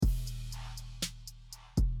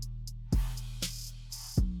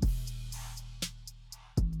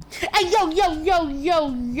Hey, yo.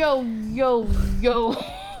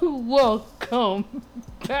 Welcome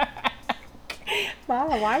back.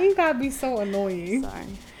 Mama, why you gotta be so annoying? Sorry.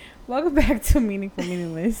 Welcome back to Meaningful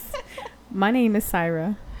Meaningless. My name is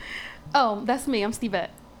Syra. Oh, that's me. I'm Stevette.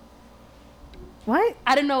 What?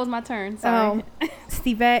 I didn't know it was my turn. Sorry.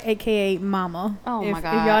 Stevette, aka Mama. Oh my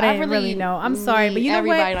God. If y'all didn't really know, I'm sorry, but you know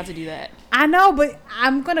everybody what? not to do that. I know, but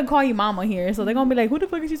I'm gonna call you Mama here, so they're gonna be like, "Who the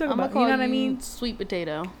fuck is she talking about?" You know what I mean? Sweet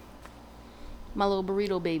potato. My little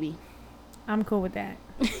burrito baby. I'm cool with that.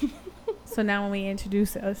 So now when we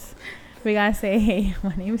introduce us, we gotta say, "Hey,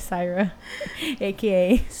 my name is Syra,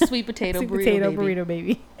 aka Sweet potato burrito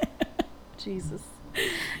baby." Jesus.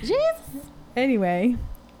 Anyway,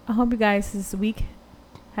 I hope you guys this week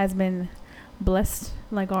has been blessed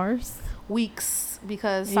like ours. Weeks,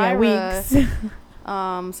 because Syra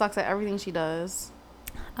sucks at everything she does.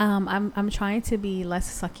 I'm trying to be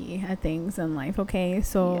less sucky at things in life. Okay,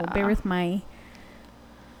 so bear with my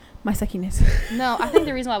suckiness. No, I think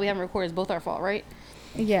the reason why we haven't recorded is both our fault, right?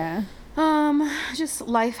 Yeah. Just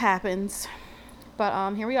life happens.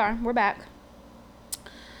 But here we are. We're back.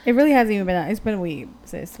 It really hasn't even been out. It's been a week,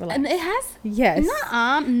 sis. Relax. And it has? Yes.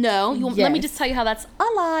 No. Yes. Let me just tell you how that's a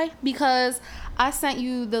lie, because I sent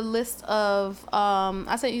you the list of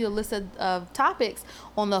topics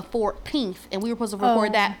on the 14th, and we were supposed to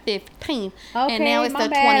record that 15th. Okay, and now it's my the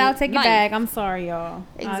bad. 29th. I'll take it back. I'm sorry, y'all.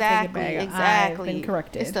 Exactly. I've been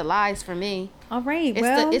corrected. It's the lies for me. All right.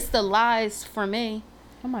 It's the lies for me.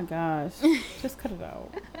 Oh my gosh. Just cut it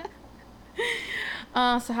out.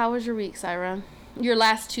 So how was your week, Syra? Your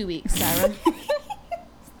last 2 weeks, Syra.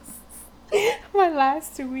 My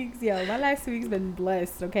last 2 weeks been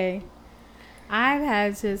blessed. Okay, I've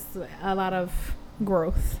had just a lot of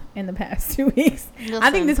growth in the past 2 weeks. Listen,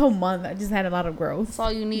 I think this whole month I just had a lot of growth. That's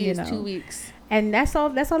all you need is 2 weeks, and that's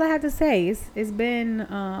all I have to say. It's been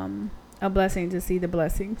a blessing to see the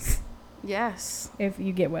blessings. Yes, if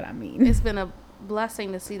you get what I mean. It's been a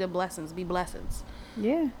blessing to see the blessings be blessings.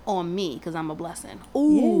 Yeah. On me, because I'm a blessing.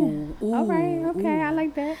 Ooh. Yeah. All right. Okay. Ooh. I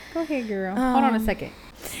like that. Go ahead, girl. Hold on a second.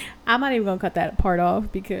 I'm not even going to cut that part off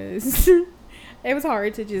because it was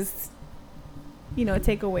hard to just,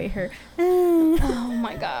 take away her. Oh,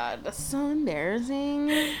 my God. That's so embarrassing.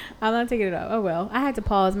 I'm not taking it off. Oh, well. I had to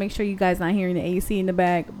pause. Make sure you guys not hearing the AC in the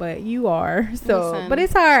back, but you are. So, listen, but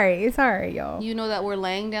it's all right. It's all right, y'all. You know that we're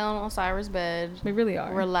laying down on Syra's bed. We really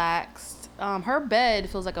are. Relaxed. Her bed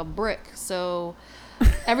feels like a brick, so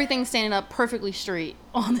everything's standing up perfectly straight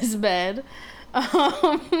on this bed.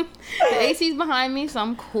 The AC's behind me, so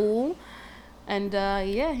I'm cool. And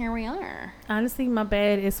here we are. Honestly, my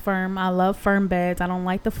bed is firm. I love firm beds. I don't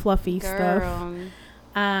like the fluffy stuff.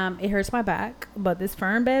 It hurts my back, but this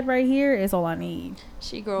firm bed right here is all I need.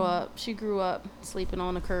 She grew up sleeping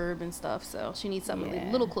on the curb and stuff, so she needs something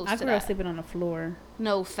a little close to that. I grew up sleeping on the floor.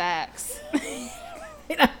 No, facts.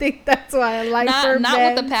 I think that's why I like firm not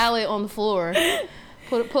beds. with the pallet on the floor.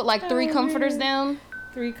 Put like 3 comforters down.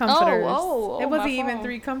 3 comforters. Oh, it wasn't even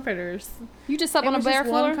 3 comforters. You just slept on a bare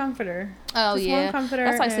floor? One comforter. Oh, just yeah. one comforter.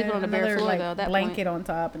 That's like sleeping on a bare floor, like, though. That blanket point. on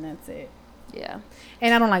top, and that's it. Yeah.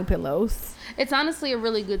 And I don't like pillows. It's honestly a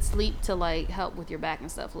really good sleep to like help with your back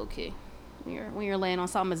and stuff, low key. When you're laying on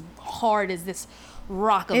something as hard as this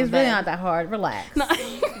rock of a bed. It's really not that hard. Relax. No.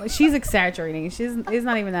 She's exaggerating. It's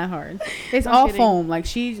not even that hard. It's I'm all kidding. foam. Like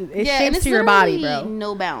it shapes to your body, bro.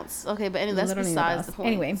 No bounce. Okay, but anyway, that's besides the point.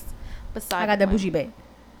 Anyway, besides I got the bougie bed.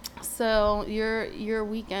 So your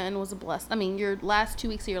weekend was a blessing. I mean, your last 2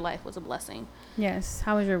 weeks of your life was a blessing. Yes.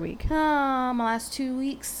 How was your week? My last 2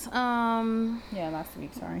 weeks. Last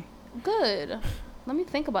week. Sorry. Good. Let me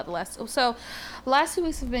think about the last. So, last 2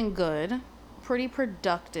 weeks have been good. Pretty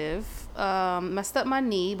productive. Messed up my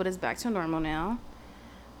knee, but it's back to normal now.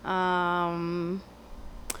 I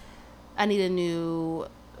need a new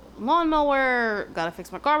lawnmower. Gotta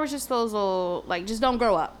fix my garbage disposal. Like, just don't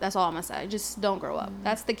grow up. That's all I'm gonna say. Just don't grow up. Mm-hmm.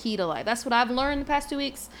 That's the key to life. That's what I've learned the past 2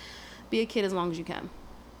 weeks. Be a kid as long as you can.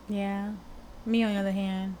 Yeah. Me, on the other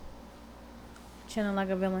hand, chilling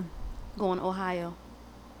like a villain. Going to Ohio.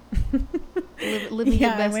 living your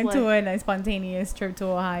best I went life. to a spontaneous trip to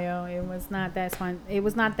Ohio. It was not that fun. It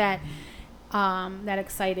was not that that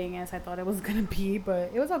exciting as I thought it was gonna be,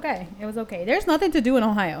 but it was okay. There's nothing to do in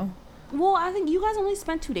Ohio. Well, I think you guys only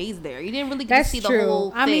spent 2 days there. You didn't really get to see the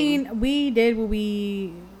whole thing. I mean, we did what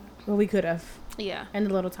we could have. Yeah. In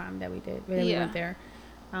the little time that we did. We went there.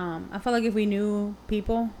 I felt like if we knew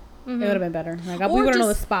people, it would have been better. Like, we would know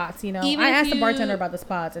the spots, I asked the bartender about the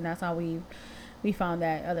spots, and that's how we found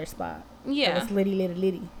that other spot. Yeah. It was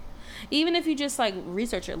litty. Even if you just like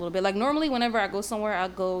research it a little bit. Like normally whenever I go somewhere,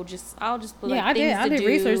 I'll just put like I things did. I did do.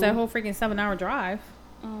 research that whole freaking 7-hour drive.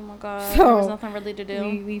 Oh my God. So there was nothing really to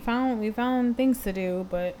do. We found things to do,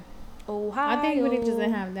 but Ohio. I think we just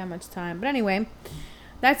didn't have that much time. But anyway,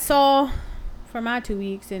 that's all for my 2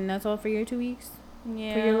 weeks, and that's all for your 2 weeks.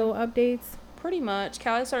 Yeah. For your little updates. Pretty much.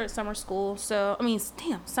 Callie started summer school, so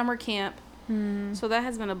summer camp. So that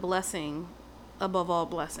has been a blessing above all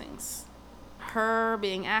blessings. Her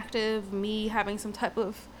being active, me having some type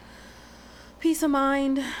of peace of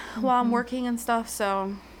mind while I'm working and stuff.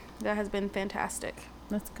 So that has been fantastic.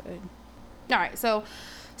 That's good. All right. So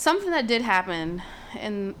something that did happen,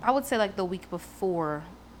 and I would say like the week before,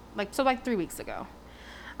 like 3 weeks ago,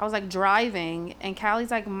 I was like driving and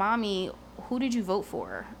Callie's like, "Mommy, who did you vote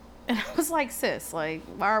for?" And I was like, "Sis, like,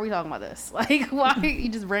 why are we talking about this? Like, why you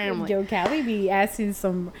just randomly?" Yo, Callie be asking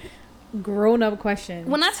some grown-up questions.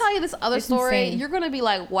 When I tell you this other story, insane. You're gonna be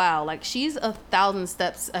like, "Wow, like she's 1,000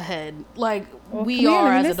 steps ahead." Like we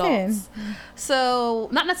are as adults. So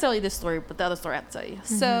not necessarily this story, but the other story I have to tell you.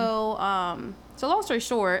 So long story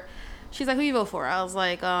short, she's like, "Who you vote for?" I was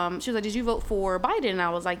like, she was like, "Did you vote for Biden?" And I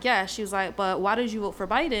was like, "Yeah." She was like, "But why did you vote for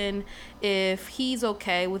Biden if he's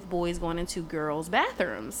okay with boys going into girls'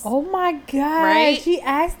 bathrooms?" Oh my God. Right? She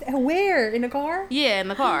asked where? In the car? Yeah, in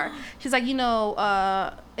the car. She's like,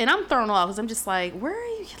 and I'm thrown off because I'm just like, where are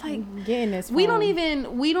you like getting this from?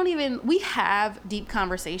 We have deep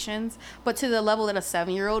conversations, but to the level that a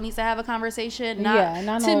 7-year-old needs to have a conversation,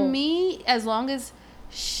 to me, as long as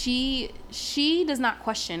she does not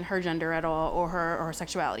question her gender at all or her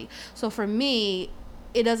sexuality. So for me,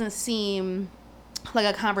 it doesn't seem like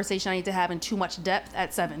a conversation I need to have in too much depth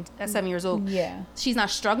at 7 years old. Yeah. She's not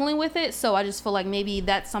struggling with it, so I just feel like maybe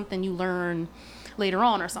that's something you learn later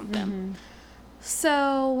on or something.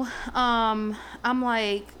 So I'm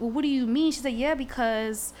like, "Well, what do you mean?" She's like, "Yeah,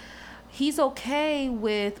 because he's okay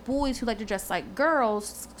with boys who like to dress like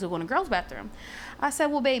girls to go in a girl's bathroom." I said,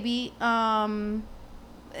 "Well, baby,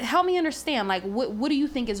 help me understand, like, what do you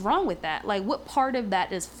think is wrong with that? Like, what part of that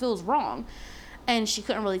feels wrong?" And she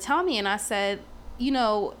couldn't really tell me. And I said,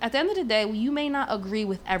 at the end of the day, you may not agree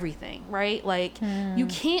with everything, right? Like, you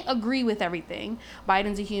can't agree with everything.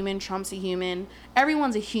 Biden's a human, Trump's a human,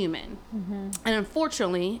 everyone's a human. And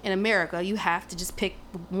unfortunately, in America, you have to just pick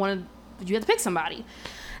you have to pick somebody.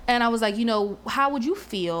 And I was like, how would you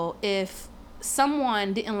feel if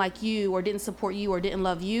someone didn't like you or didn't support you or didn't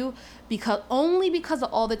love you because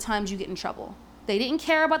of all the times you get in trouble? They didn't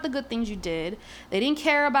care about the good things you did. They didn't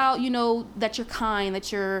care about, that you're kind,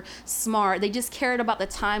 that you're smart. They just cared about the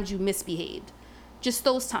times you misbehaved. Just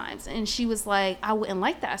those times. And she was like, "I wouldn't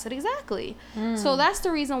like that." I said, "Exactly." So that's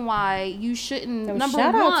the reason why you shouldn't. So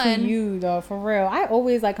shout out to you, though, for real. I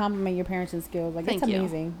always compliment your parenting skills. Like, it's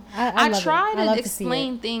amazing. I love to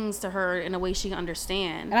explain things to her in a way she can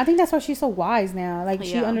understand. And I think that's why she's so wise now. Like,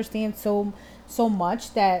 she understands so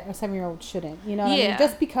much that a 7-year-old shouldn't. You know what I mean?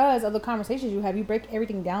 Just because of the conversations you have, you break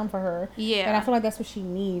everything down for her. Yeah. And I feel like that's what she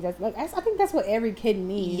needs. I think that's what every kid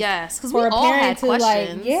needs. Yes, because we all had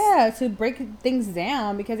questions. To break things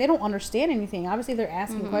down because they don't understand anything. Obviously, they're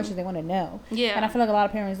asking questions they want to know. Yeah. And I feel like a lot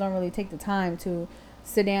of parents don't really take the time to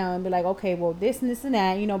sit down and be like, okay, well, this and this and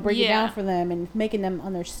that, break it down for them and making them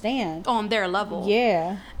understand. On their level.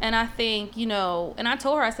 Yeah. And I think, and I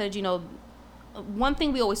told her, I said, one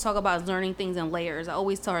thing we always talk about is learning things in layers. I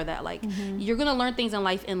always tell her that, like, you're going to learn things in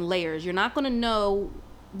life in layers. You're not going to know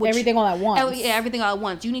everything all at once. Everything all at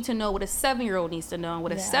once. You need to know what a 7-year-old needs to know. And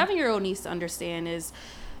what a 7-year-old needs to understand is,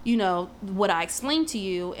 what I explained to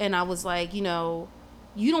you. And I was like, you don't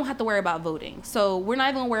have to worry about voting. So we're not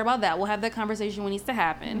even going to worry about that. We'll have that conversation when it needs to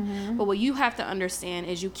happen. But what you have to understand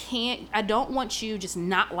is I don't want you just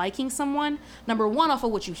not liking someone, number one, off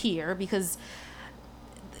of what you hear, because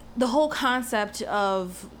the whole concept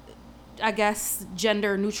of, I guess,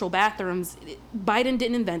 gender neutral bathrooms, Biden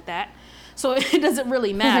didn't invent that, so it doesn't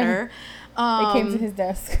really matter. It came to his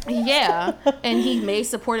desk. Yeah, and he may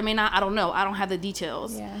support it, may not. I don't know. I don't have the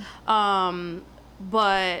details. Yeah.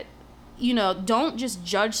 But don't just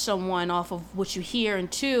judge someone off of what you hear.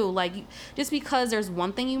 And two, like, just because there's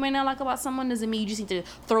one thing you may not like about someone doesn't mean you just need to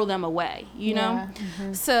throw them away. know.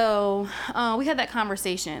 So we had that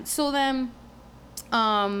conversation. So then.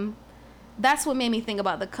 That's what made me think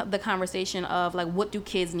about the conversation of, like, what do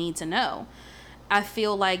kids need to know? I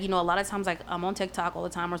feel like, a lot of times, like, I'm on TikTok all the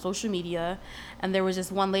time or social media, and there was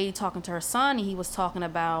just one lady talking to her son, and he was talking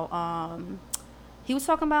about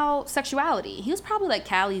sexuality. He was probably like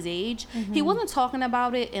Callie's age. He wasn't talking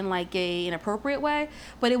about it in like an inappropriate way,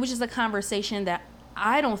 but it was just a conversation that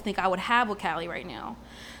I don't think I would have with Callie right now.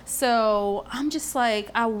 So I'm just like,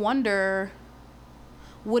 I wonder,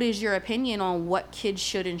 what is your opinion on what kids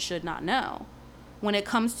should and should not know? when it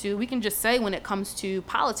comes to, we can just say when it comes to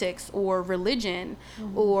politics or religion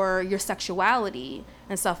or your sexuality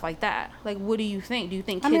and stuff like that. Like, what do you think? Do you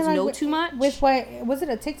think kids know too much? With what, was it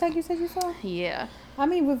a TikTok you said you saw? Yeah. I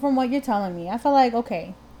mean, from what you're telling me, I feel like,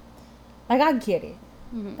 okay, like, I get it.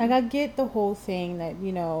 Like, I get the whole thing that,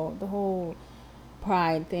 you know, the whole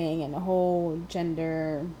pride thing and the whole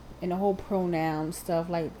gender and the whole pronoun stuff.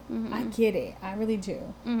 Like, I get it. I really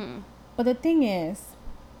do. But the thing is,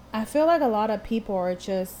 I feel like a lot of people are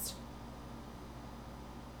just,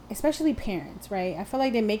 especially parents, right? I feel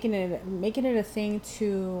like they're making it a thing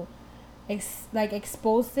to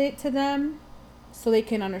expose it to them so they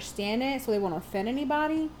can understand it, so they won't offend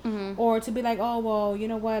anybody, or to be like, oh, well, you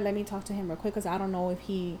know what, let me talk to him real quick because I don't know if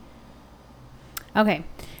he... Okay,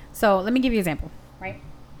 so let me give you an example, right?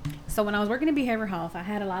 So when I was working in behavioral health, I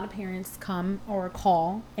had a lot of parents come or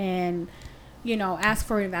call and, you know, ask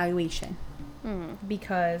for an evaluation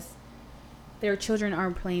because their children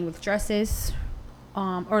are playing with dresses,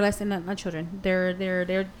 or less than not children.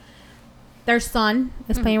 Their son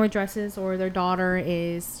is playing with dresses, or their daughter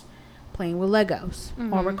is playing with Legos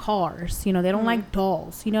or with cars. You know, they don't like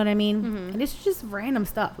dolls. You know what I mean? And it's just random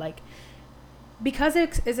stuff. Like, because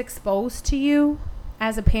it is exposed to you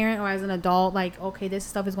as a parent or as an adult, like, okay, this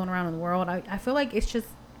stuff is going around in the world. I feel like it's just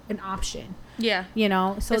an option. Yeah. You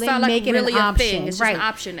know, so it's they not make like it really an option. Thing. It's just an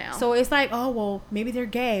option now. So it's like, oh, well, maybe they're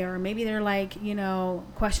gay, or maybe they're like, you know,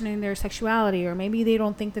 questioning their sexuality, or maybe they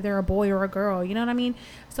don't think that they're a boy or a girl. You know what I mean?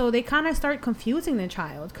 So they kind of start confusing the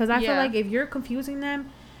child. Because I feel like if you're confusing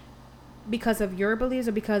them because of your beliefs,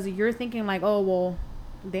 or because you're thinking like, oh, well,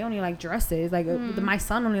 they only like dresses. Like, my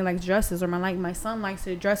son only likes dresses, or my son likes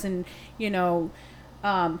to dress in, you know,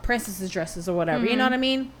 princesses dresses or whatever. You know what I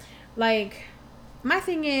mean? Like, my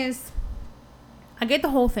thing is, I get the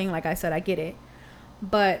whole thing. Like I said, I get it,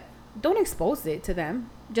 but don't expose it to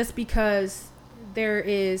them just because there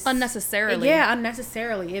is unnecessarily. Yeah,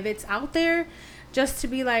 unnecessarily. If it's out there, just to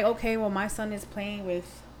be like, okay, well, my son is playing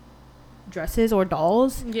with dresses or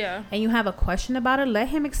dolls, and you have a question about it, let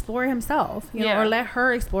him explore himself, you know, or let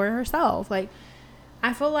her explore herself. Like,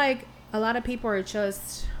 I feel like a lot of people are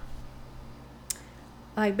just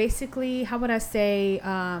like, basically, how would I say,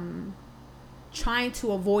 trying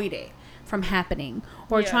to avoid it from happening,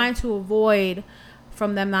 or trying to avoid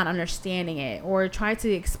from them not understanding it, or try to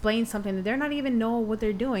explain something that they're not even know what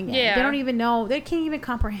they're doing yet. They don't even know, they can't even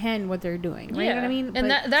comprehend what they're doing. Right? You know what I mean? And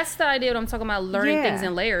that's the idea that I'm talking about, learning things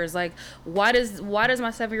in layers. Like, why does my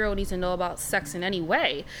 7-year-old need to know about sex in any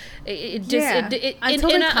way? And I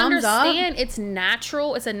understand it's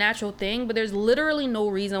natural, it's a natural thing, but there's literally no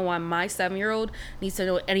reason why my 7-year-old needs to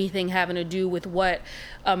know anything having to do with what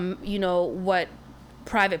you know, what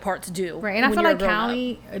private parts do. Right. And I feel like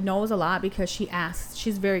Callie knows a lot because she asks.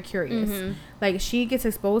 She's very curious. Like, she gets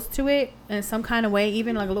exposed to it in some kind of way,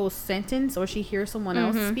 even like a little sentence, or she hears someone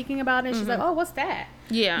else speaking about it. She's like, oh, what's that?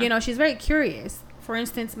 Yeah. You know, she's very curious. For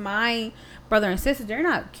instance, my brother and sister, they're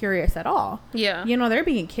not curious at all. Yeah. You know, they're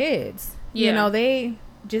being kids. Yeah. You know,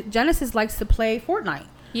 Genesis likes to play Fortnite.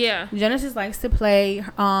 Yeah. Genesis likes to play,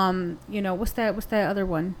 you know, what's that other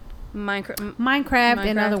one? Minecraft and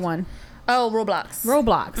another one. Oh, Roblox.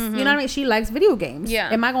 You know what I mean? She likes video games.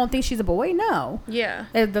 Yeah. Am I going to think she's a boy? No. Yeah.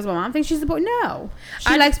 Does my mom think she's a boy? No.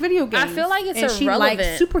 She likes video games. I feel like it's irrelevant. She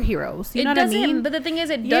likes superheroes. You know what I mean? But the thing is,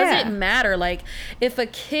 it doesn't matter. Like, if a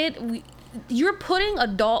kid... you're putting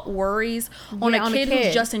adult worries on a kid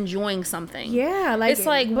who's just enjoying something. Yeah, like, it's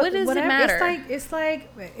like, what does it matter? It's like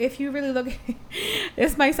if you really look,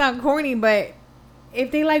 this might sound corny, but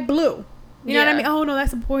if they like blue, you know what I mean? Oh no,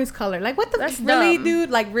 that's a boy's color. Like, what the? That's really, dumb. Dude.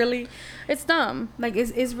 Like, really, it's dumb. Like,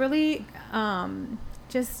 it's really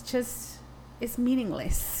just. It's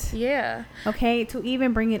meaningless. Yeah. Okay, to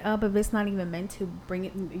even bring it up if it's not even meant to bring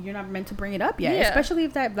it, you're not meant to bring it up yet. Yeah. Especially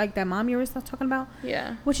if that, like, that mom you were talking about.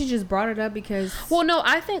 Yeah. Well, she just brought it up because. Well, no,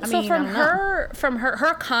 I think so. From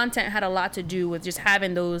her content had a lot to do with just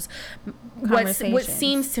having those what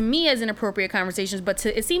seems to me as inappropriate conversations, but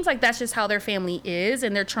it seems like that's just how their family is,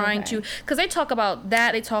 and they're trying to, because they talk about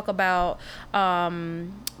that, they talk about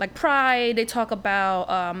like pride, they talk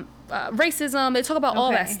about racism, they talk about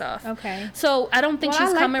all that stuff. Okay. So I don't think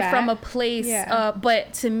she's coming from a place,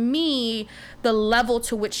 but to me, the level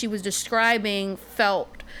to which she was describing felt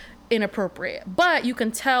inappropriate. But you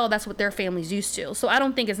can tell that's what their family's used to. So I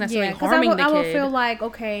don't think it's necessarily harming the kid. I would feel like,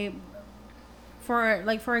 okay,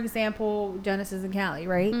 for example, Genesis and Callie,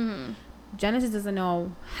 right? Mm-hmm. Genesis doesn't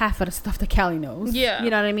know half of the stuff that Callie knows. Yeah. You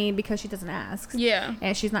know what I mean? Because she doesn't ask. Yeah.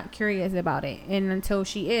 And she's not curious about it. And until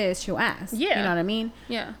she is, she'll ask. Yeah. You know what I mean?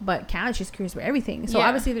 Yeah. But Callie, she's curious about everything. So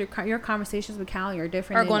obviously your conversations with Callie are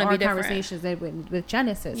different than our conversations with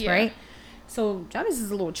Genesis, right? So Janice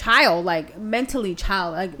is a little child, like mentally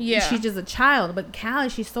child, like she's just a child. But Callie,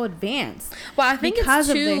 she's so advanced. Well, I think because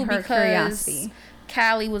it's too her curiosity.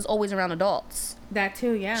 Callie was always around adults. That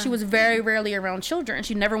too, yeah. She was very rarely around children.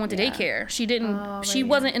 She never went to daycare. She didn't. She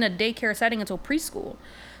wasn't in a daycare setting until preschool.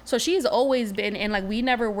 So she's always been, and like we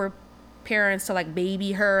never were parents to like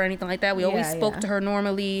baby her or anything like that. We always spoke to her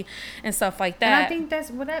normally and stuff like that. And I think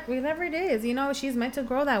that's whatever it is, you know, she's meant to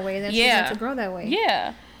grow that way. Then she's meant to grow that way.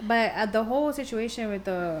 Yeah. But the whole situation with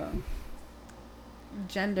the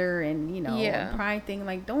gender and, you know, pride thing,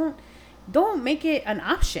 like don't make it an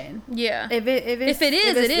option. Yeah. If it is.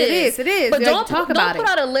 It is. But don't put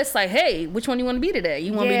out a list like, hey, which one do you want to be today?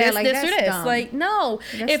 You want to be this, like, this, or this? Dumb. Like, no.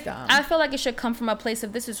 That's dumb. I feel like it should come from a place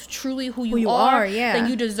of this is truly who you are, then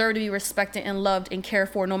you deserve to be respected and loved and cared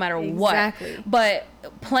for no matter what. But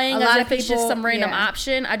playing as if it's just some random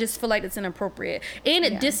option, I just feel like it's inappropriate. And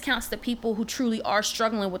it discounts the people who truly are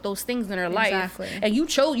struggling with those things in their life. And you're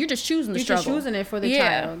just choosing the struggle. You're just choosing it for the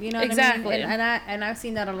child. You know what I mean? And I've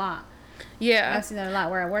seen that a lot. Yeah, I've seen that a lot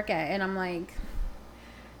where I work at, and I'm like,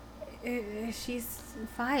 she's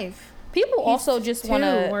 5. People also just want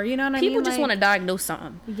to, or you know what I mean? People just want to diagnose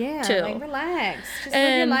something. Yeah, too. Like relax, just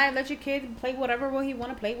live your life, let your kid play whatever he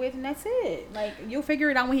want to play with, and that's it. Like you'll figure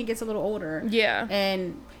it out when he gets a little older. Yeah,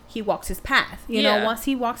 and he walks his path. You know, once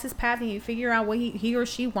he walks his path and you figure out what he or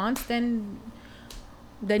she wants, then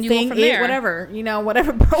you go from there. Whatever, you know,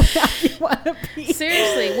 whatever pronoun you want to be.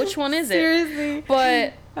 Seriously, which one is it? Seriously,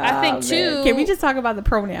 but. I think too. Can we just talk about the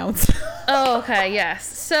pronouns? Oh, okay, yes.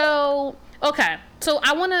 So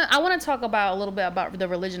I wanna talk about a little bit about the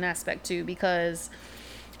religion aspect too, because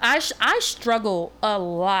I struggle a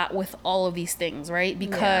lot with all of these things, right?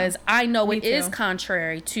 Because I know it is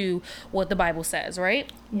contrary to what the Bible says, right?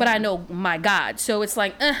 Yeah. But I know my God, so it's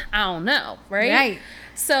like I don't know, right? Right.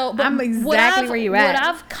 So, but I'm exactly where you at. What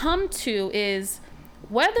I've come to is,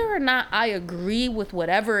 whether or not I agree with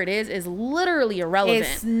whatever it is literally irrelevant.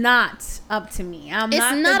 It's not up to me. It's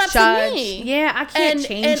not up to me. Yeah, I can't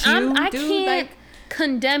change you, I can't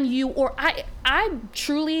condemn you, or I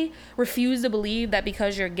truly refuse to believe that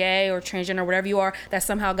because you're gay or transgender or whatever you are, that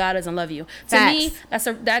somehow God doesn't love you. Facts.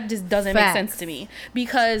 To me, that just doesn't make sense to me,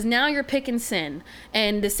 because now you're picking sin,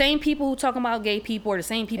 and the same people who talking about gay people are the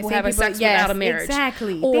same people having sex without a marriage,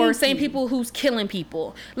 or same people who's killing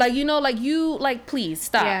people. Like, you know, like please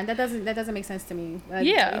stop. Yeah, that doesn't make sense to me. Like,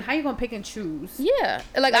 how you gonna pick and choose? Yeah,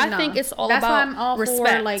 like I think it's all about why I'm all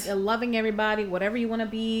respect. For like loving everybody, whatever you want to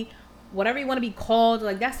be. Whatever you want to be called,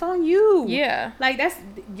 like that's on you. Yeah, like that's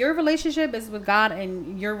your relationship is with God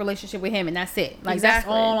and your relationship with Him, and that's it. Like that's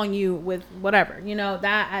all on you with whatever, you know.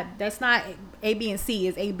 That's not A, B, and C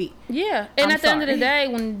is A, B. Yeah, and at the end of the day,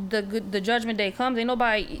 when the judgment day comes, ain't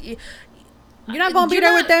nobody. You're not gonna be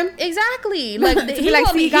there with them. Exactly. Like he like,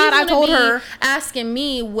 see, God, I told her, asking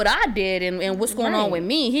me what I did and what's going on with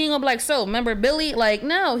me. He ain't gonna be like, so remember Billy? Like,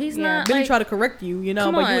 no, he's not. Billy like, try to correct you, you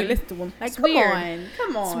know, but you ain't listen to him. Like, come on.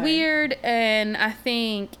 It's weird, and I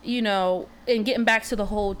think, you know, and getting back to the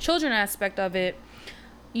whole children aspect of it,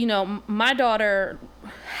 you know, my daughter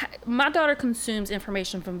consumes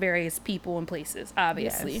information from various people and places,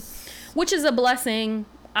 obviously, which is a blessing.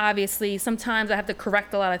 Obviously, sometimes I have to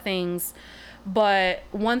correct a lot of things. But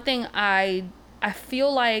one thing I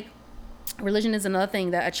feel like religion is another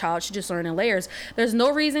thing that a child should just learn in layers. There's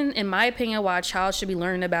no reason, in my opinion, why a child should be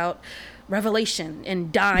learning about Revelation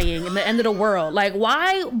and dying and the end of the world. Like,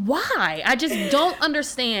 why? I just don't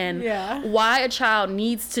understand why a child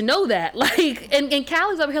needs to know that. Like, and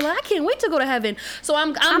Callie's over here like, I can't wait to go to heaven. So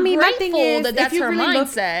I'm grateful that that's her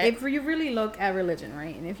mindset. If you really look at religion,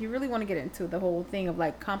 right, and if you really want to get into the whole thing of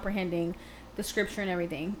like comprehending the scripture and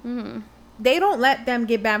everything, they don't let them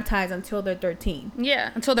get baptized until they're 13. Yeah,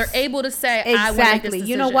 until they're able to say, exactly. I want to make this decision.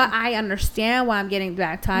 You know what? I understand why I'm getting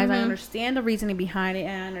baptized. I understand the reasoning behind it,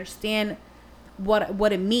 and I understand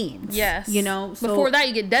what it means. Yes. You know? So, before that,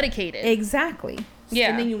 you get dedicated. Exactly. Yeah.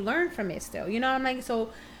 And then you learn from it still. You know what I'm like? So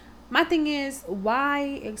my thing is, why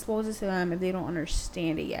expose it to them if they don't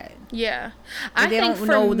understand it yet? Yeah. If they don't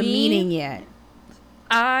know the meaning yet.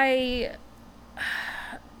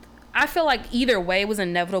 I feel like either way it was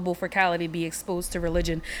inevitable for Callie to be exposed to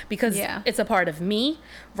religion, because it's a part of me,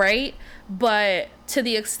 right? But to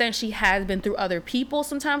the extent she has been through other people,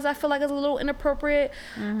 sometimes I feel like it's a little inappropriate.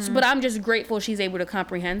 But I'm just grateful she's able to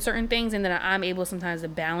comprehend certain things, and that I'm able sometimes to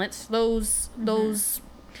balance those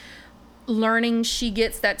learnings she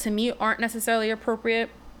gets that to me aren't necessarily appropriate.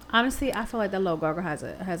 Honestly, I feel like that little girl has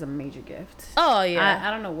a major gift. Oh yeah.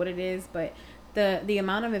 I don't know what it is, but the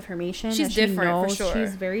amount of information she's different, knows, for sure.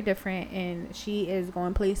 She's very different, and she is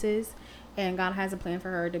going places, and God has a plan for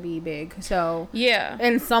her to be big. So yeah,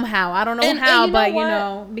 and somehow I don't know how, but you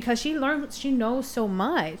know, because she knows so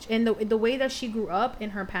much, and the way that she grew up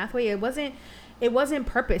in her pathway, it wasn't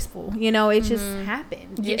purposeful. You know, it just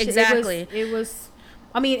happened. Yeah, exactly. It was.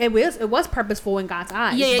 I mean, it was purposeful in God's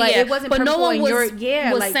eyes. Yeah, but yeah. It wasn't. But no one was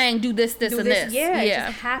like, saying do this, and this. Yeah, it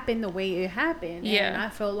just happened the way it happened. Yeah, and I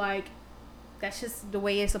feel like that's just the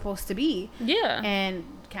way it's supposed to be. Yeah, and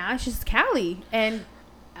Callie's just Callie, and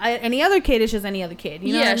any other kid is just any other kid.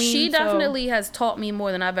 You know what I mean? She definitely has taught me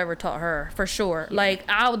more than I've ever taught her, for sure. Yeah. Like,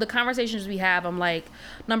 the conversations we have, I'm like,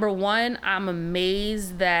 number one, I'm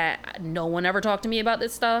amazed that no one ever talked to me about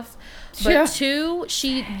this stuff. But two,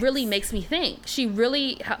 she really makes me think. She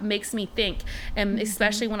really makes me think. And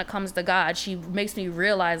especially when it comes to God, she makes me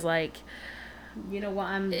realize, like, you know what,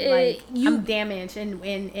 I'm damaged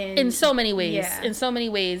in so many ways. Yeah. In so many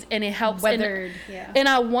ways. And it helps. And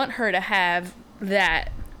I want her to have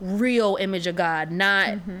that real image of God,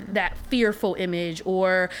 not that fearful image,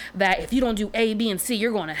 or that if you don't do A, B, and C,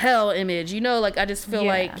 you're going to hell image. You know, like, I just feel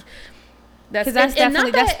like that's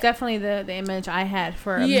definitely the image I had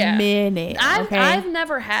for a minute. I've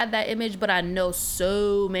never had that image, but I know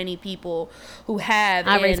so many people who have.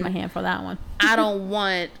 I raised my hand for that one. I don't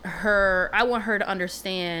want her. I want her to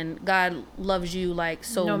understand God loves you, like,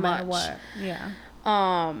 so no much. No matter what. Yeah.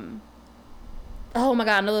 Oh my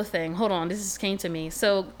God, another thing. Hold on. This just came to me.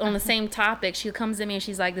 So on the same topic, she comes to me and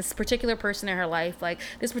she's like, this particular person in her life, like,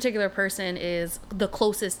 this particular person is the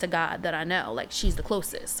closest to God that I know. Like, she's the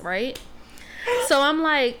closest, right? So I'm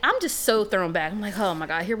like, I'm just so thrown back. I'm like, oh my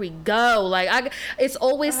God, here we go. Like, it's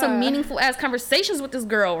always some meaningful ass conversations with this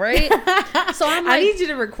girl, right? So I'm like, I need you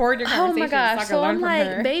to record your conversation. Oh my gosh. So I'm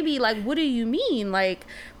like, baby, like, what do you mean? Like,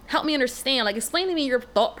 help me understand. Like, explain to me your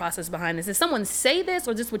thought process behind this. Did someone say this,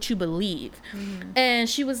 or is this what you believe? And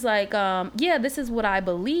she was like, yeah, this is what I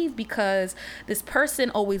believe, because this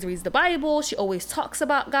person always reads the Bible. She always talks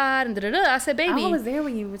about God and da-da-da. I said, baby. I was there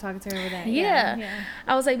when you were talking to her with that. Yeah.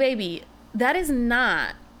 I was like, baby, that is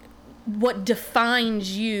not what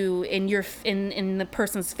defines you in your in the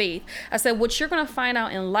person's faith. I said, what you're gonna find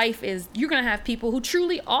out in life is you're gonna have people who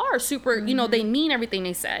truly are super, you know, they mean everything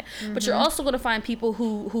they say, but you're also gonna find people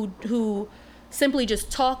who simply just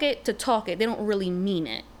talk it. They don't really mean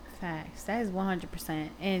it. Facts. That is 100%,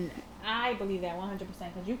 and I believe that 100%,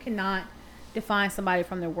 because you cannot define somebody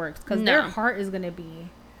from their works, because their heart is gonna be.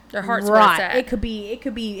 Their heart's right. It could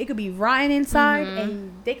be rotten inside,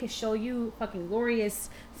 and they could show you fucking glorious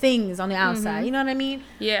things on the outside. You know what I mean?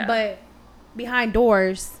 Yeah. But behind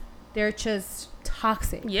doors, they're just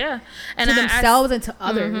toxic. Yeah. And to themselves and to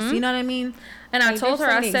others. You know what I mean? And like, I told her,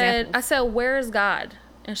 I said, where is God?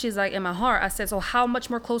 And she's like, in my heart. I said, so how much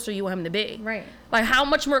more closer you want him to be? Right. Like, how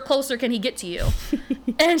much more closer can he get to you?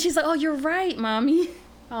 And she's like, oh, you're right, mommy.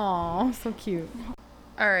 Oh, so cute.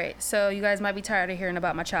 All right, so you guys might be tired of hearing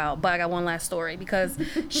about my child, but I got one last story, because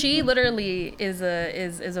she literally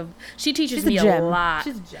she teaches me a lot.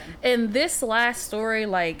 She's a gem. And this last story,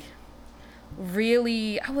 like,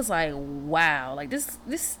 really, I was like, wow, like, this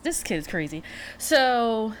kid is crazy.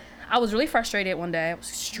 So I was really frustrated one day. I was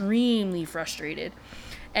extremely frustrated,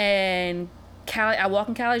 and I walk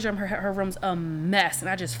in Callie's room. Her room's a mess, and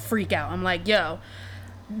I just freak out. I'm like, yo,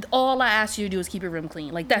 all I ask you to do is keep your room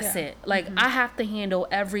clean. Like, that's it. Like, I have to handle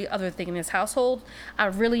every other thing in this household. I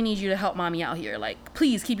really need you to help mommy out here. Like,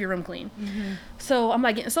 please keep your room clean. So I'm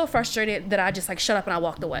like getting so frustrated that I just like shut up and I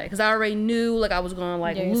walked away, because I already knew like I was gonna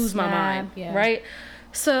like lose my mind. Right.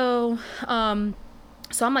 So I'm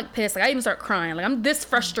like pissed. Like, I even start crying. Like, I'm this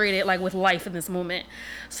frustrated like with life in this moment.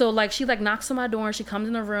 So like she like knocks on my door and she comes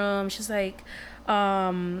in the room. She's like,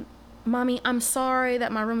 mommy, I'm sorry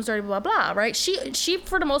that my room's dirty, blah, blah, right? She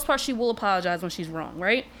for the most part, she will apologize when she's wrong,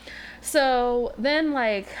 right? So then,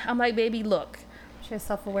 like, I'm like, baby, look. She has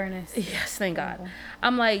self-awareness. Yes, thank God.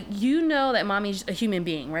 I'm like, you know that mommy's a human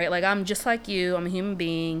being, right? Like, I'm just like you. I'm a human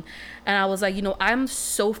being. And I was like, you know, I'm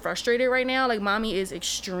so frustrated right now. Like, mommy is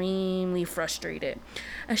extremely frustrated.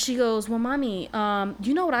 And she goes, well, mommy,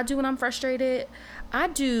 you know what I do when I'm frustrated? I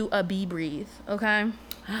do a bee breathe, okay?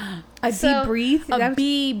 Bee breathe? A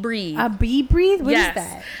bee breathe. A bee breathe? What is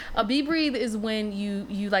that? A bee breathe is when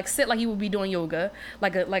you like sit like you would be doing yoga,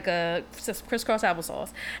 like a crisscross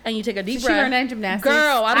applesauce, and you take a deep breath. She learned that gymnastics.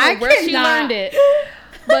 Girl, I don't know where she learned it,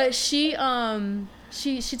 but she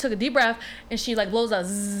took a deep breath and she like blows a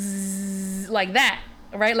zzz like that.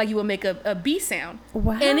 Right, like you would make a bee sound.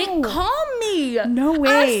 Wow. And it calmed me. No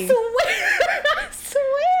way. I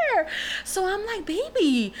swear. So I'm like,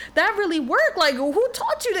 baby, that really worked. Like, who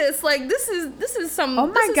taught you this? Like, this is some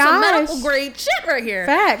some medical grade shit right here.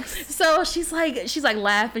 Facts. So she's like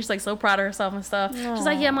laughing. She's like so proud of herself and stuff. Aww. She's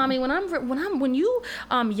like, yeah, mommy, when you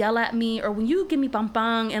yell at me or when you give me bang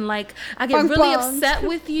bang and like I get really upset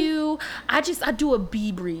with you, I do a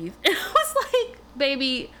bee breathe. And I was like,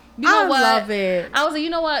 baby, you know what? I love it. I was like, you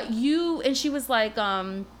know what? And she was like,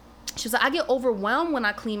 I get overwhelmed when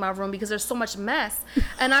I clean my room because there's so much mess.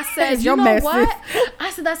 And I said, you know what?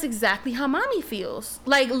 I said, that's exactly how mommy feels.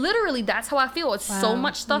 Like, literally, that's how I feel. It's so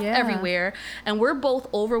much stuff everywhere. And we're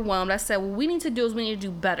both overwhelmed. I said, what we need to do is we need to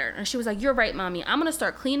do better. And she was like, you're right, mommy. I'm going to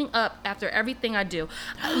start cleaning up after everything I do.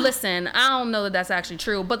 Listen, I don't know that that's actually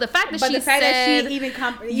true. But the fact that she even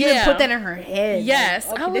put that in her head. Yes.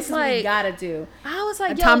 Like, okay, I was like, what you got to do. I was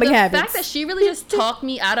like, yo, the fact that she really just talked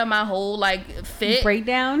me out of my whole, like, fit.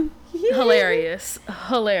 Breakdown. Hilarious.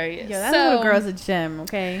 Yo, that little girl's a gem,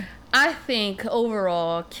 okay? I think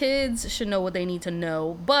overall kids should know what they need to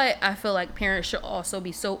know, but I feel like parents should also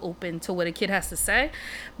be so open to what a kid has to say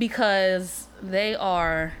because they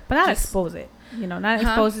are expose it, not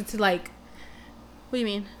expose it to like. What do you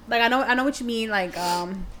mean? Like I know what you mean, like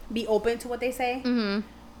be open to what they say,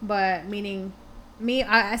 but meaning me,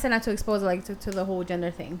 I said not to expose it like to the whole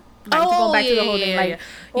gender thing. Like to go back to the whole thing, like,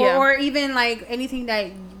 or even like anything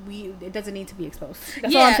that it doesn't need to be exposed.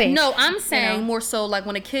 That's all I'm saying. No, I'm saying more so like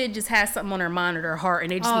when a kid just has something on their mind or their heart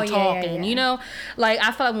and they just be talking, like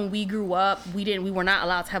I feel like when we grew up, we were not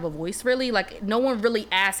allowed to have a voice really. Like no one really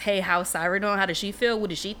asked, hey, how's Syra doing? How does she feel?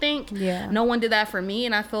 What does she think? Yeah. No one did that for me,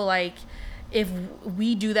 and I feel like if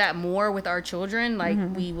we do that more with our children, like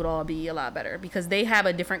we would all be a lot better because they have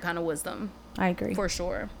a different kind of wisdom. I agree. For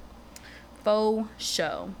sure. Faux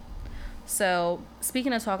show. So,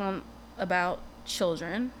 speaking of talking about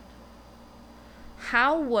children,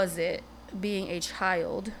 how was it being a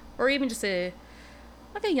child, or even just a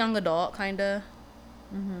young adult, kind of,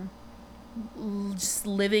 just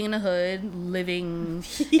living in the hood, living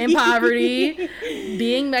in poverty,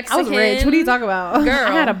 being Mexican? I was rich. What are you talking about? Girl.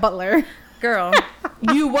 I had a butler. Girl,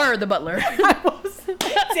 you were the butler. I was.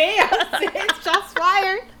 Damn, shots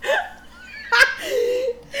fired.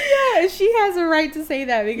 Yeah, she has a right to say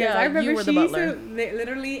that because I remember she used to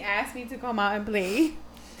literally ask me to come out and play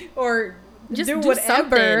or just do whatever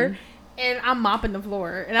something. And I'm mopping the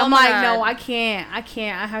floor and I'm like, God. No, I can't,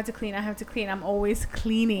 I have to clean, I'm always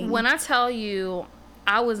cleaning. When I tell you,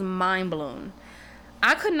 I was mind blown.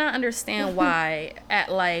 I could not understand why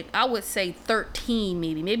at like, I would say 13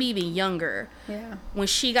 maybe even younger. Yeah. When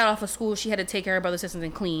she got off of school, she had to take care of her brothers and sisters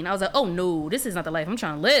and clean. I was like, oh no, this is not the life I'm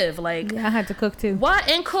trying to live. Like, yeah, I had to cook too. What?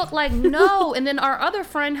 And cook? Like, no. And then our other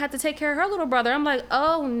friend had to take care of her little brother. I'm like,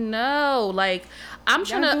 oh no. Like, I'm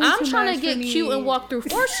trying to get cute and walk through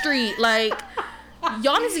 4th Street. Like,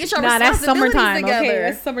 y'all need to get your responsibilities that's summertime, together. Okay,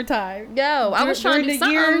 that's summertime. Yo, I was trying to do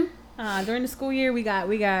something. During the school year, we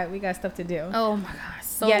got stuff to do. Oh my gosh,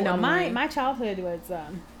 so annoying. my childhood was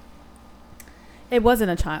it wasn't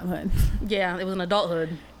a childhood. Yeah, it was an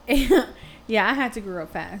adulthood. Yeah, I had to grow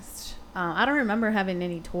up fast. I don't remember having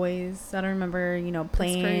any toys. I don't remember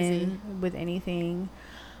playing with anything.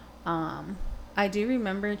 I do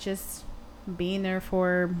remember just being there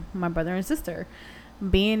for my brother and sister,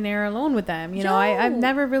 being there alone with them. I've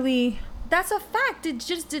never really. That's a fact. Did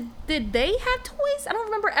they have toys? I don't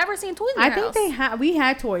remember ever seeing toys in their house. Think we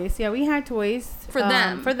had toys. Yeah, we had toys for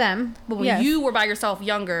them. But when you were by yourself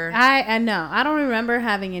younger, I don't remember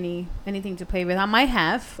having anything to play with. I might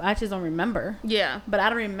have. I just don't remember. Yeah. But I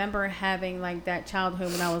don't remember having like that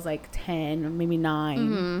childhood when I was like 10 or maybe 9.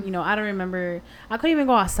 Mm-hmm. I don't remember. I couldn't even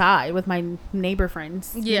go outside with my neighbor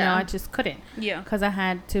friends. Yeah. I just couldn't. Yeah. Because I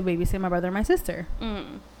had to babysit my brother and my sister.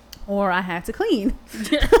 Mm. Or I had to clean.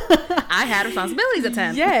 I had responsibilities at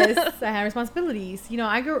 10. Yes, I had responsibilities.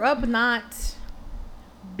 I grew up not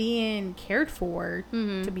being cared for,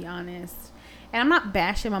 to be honest. And I'm not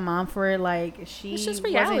bashing my mom for it. Like, it's just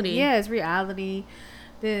reality. Yeah, it's reality.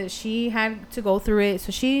 She had to go through it.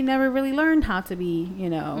 So she never really learned how to be,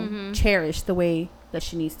 cherished the way that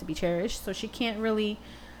she needs to be cherished. So she can't really...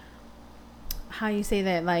 How you say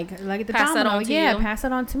that, like the pass domino, that on to you. Pass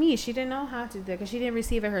it on to me. She didn't know how to do it because she didn't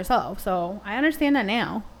receive it herself. So I understand that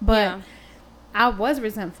now, but I was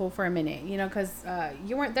resentful for a minute, because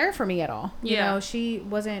you weren't there for me at all. She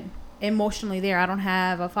wasn't emotionally there. I don't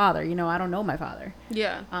have a father. I don't know my father.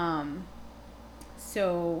 Yeah.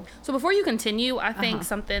 So before you continue, I think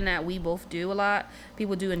something that we both do a lot,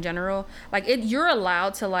 people do in general, like you're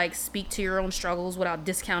allowed to like speak to your own struggles without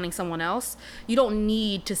discounting someone else. You don't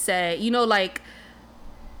need to say,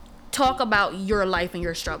 talk about your life and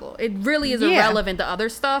your struggle. It really is irrelevant to other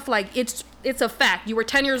stuff. Like it's it's a fact. You were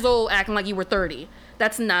 10 years old acting like you were 30.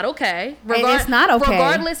 That's not okay. It's not okay.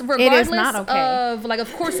 Regardless it is not okay. of, like,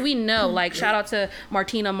 of course we know, like, shout out to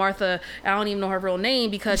Martha. I don't even know her real name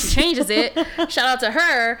because she changes it. Shout out to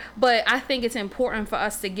her. But I think it's important for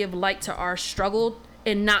us to give light to our struggle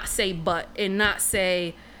and not say but, and not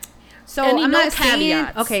say... So I'm not saying,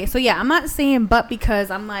 okay, so yeah, I'm not saying but because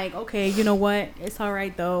I'm like, okay, you know what? It's all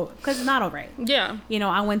right, though. Because it's not all right. Yeah. You know,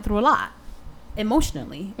 I went through a lot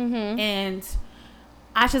emotionally. Mm-hmm. And...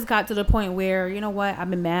 I just got to the point where, you know what, I've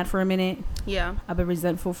been mad for a minute. Yeah. I've been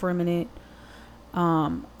resentful for a minute.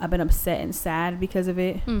 I've been upset and sad because of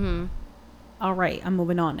it. Mm-hmm. All right, I'm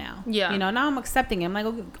moving on now. Yeah. You know, now I'm accepting it. I'm like,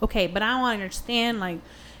 okay, but I don't want to understand, like,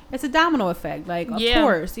 it's a domino effect. Like, of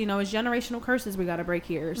course, you know, it's generational curses we got to break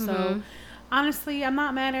here. Mm-hmm. So, honestly, I'm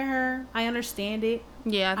not mad at her. I understand it.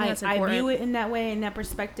 Yeah, I think that's important. I view it in that way, in that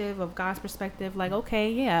perspective of God's perspective. Like,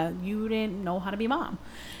 okay, yeah, you didn't know how to be a mom.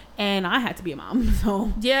 And I had to be a mom,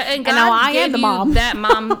 so yeah. And God now I am the mom. That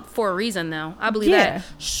mom for a reason, though. I believe that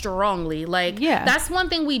strongly. Like, that's one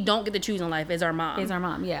thing we don't get to choose in life is our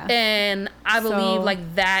mom. Yeah. And I believe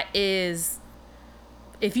like that is,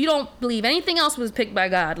 if you don't believe anything else was picked by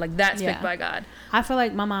God, like that's picked by God. I feel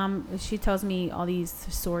like my mom. She tells me all these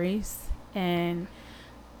stories, and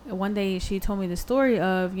one day she told me the story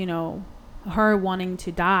of, you know, her wanting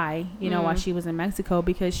to die, you know, while she was in Mexico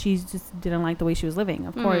because she just didn't like the way she was living.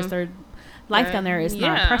 Of course, their life down there is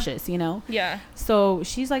not precious, you know? Yeah. So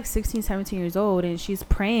she's like 16, 17 years old and she's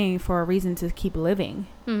praying for a reason to keep living.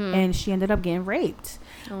 Mm-hmm. And she ended up getting raped.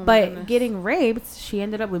 But getting raped, she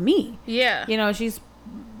ended up with me. Yeah. You know,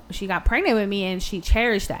 she got pregnant with me and she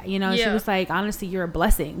cherished that, you know? She was like, honestly, you're a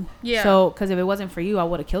blessing. Yeah. So, because if it wasn't for you, I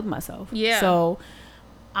would have killed myself. Yeah. So...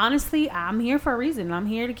 honestly, I'm here for a reason. I'm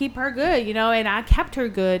here to keep her good, you know, and I kept her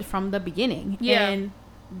good from the beginning. Yeah. And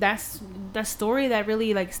that's the story that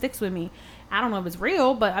really, like, sticks with me. I don't know if it's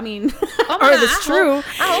real, but I mean, or if it's true.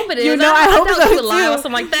 I hope it is. You know, I hope it's a lie or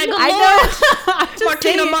something like that.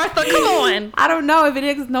 Good Lord. Martha, come on. I don't know if it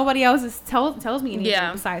is. Nobody else tells me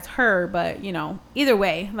anything besides her, but, you know, either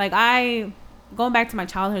way, like, going back to my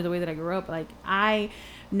childhood, the way that I grew up, like, I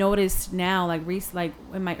noticed now, like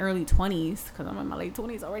in my early 20s, because I'm in my late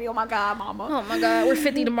 20s already. Oh my God, mama. Oh my God, we're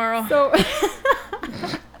 50 tomorrow.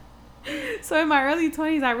 So in my early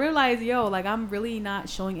 20s, I realized, like, I'm really not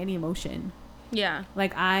showing any emotion. Yeah.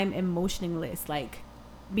 Like, I'm emotionless. Like,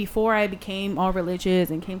 before I became all religious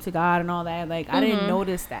and came to God and all that, like, I didn't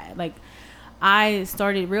notice that. Like, I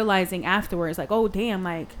started realizing afterwards, like, oh damn,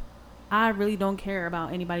 like, I really don't care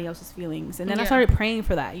about anybody else's feelings. And then I started praying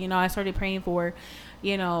for that. You know, I started praying for,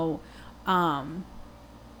 you know,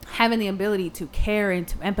 having the ability to care and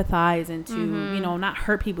to empathize and to, you know, not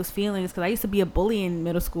hurt people's feelings. Because I used to be a bully in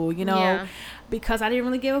middle school, you know, because I didn't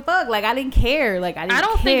really give a fuck. Like, I didn't care. Like, I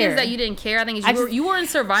don't think it's that you didn't care. I think it's you were in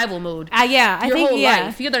survival mode. Your whole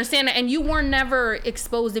life. You understand that, and you were never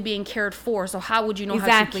exposed to being cared for. So how would you know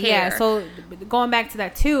how to care? Yeah. So going back to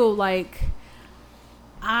that too, like,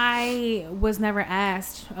 I was never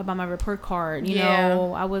asked about my report card. You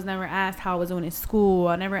know, I was never asked how I was doing in school.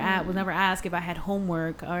 I never was never asked if I had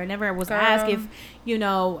homework, or I never was asked if, you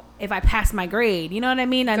know, if I passed my grade. You know what I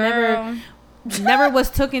mean? I never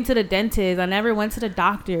was taken to the dentist. I never went to the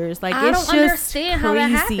doctors. Like, it's just understand crazy. How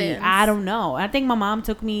that happens. I don't know. I think my mom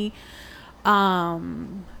took me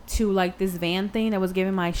to, like, this van thing that was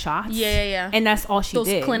giving my shots. Yeah. And that's all she did.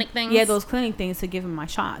 Those clinic things? Yeah, those clinic things to give him my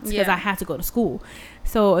shots. Because I had to go to school.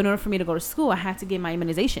 So in order for me to go to school, I had to get my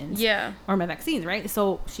immunizations. Yeah. Or my vaccines, right?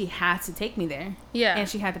 So she had to take me there. Yeah. And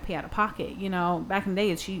she had to pay out of pocket. You know, back in the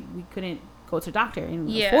days, we couldn't go to a doctor and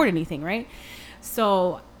afford anything, right?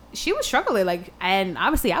 So she was struggling, like, and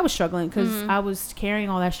obviously I was struggling because I was carrying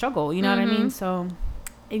all that struggle. You know what I mean? So,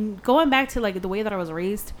 and going back to, like, the way that I was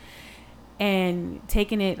raised and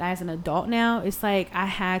taking it as an adult now, it's like I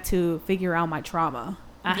had to figure out my trauma.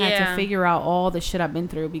 I had to figure out all the shit I've been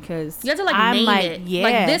through because you have to, like, name it. Yeah,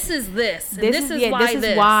 like, this is this, and this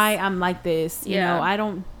is why I'm like this. You know, I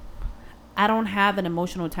don't have an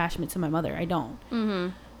emotional attachment to my mother. I don't,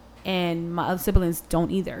 and my other siblings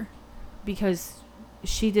don't either, because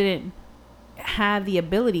she didn't have the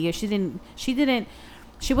ability, or she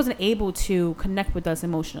wasn't able to connect with us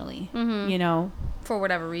emotionally. You know, for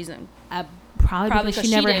whatever reason. Probably because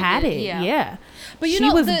she never had it. Yeah. But she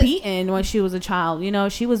was beaten when she was a child. You know,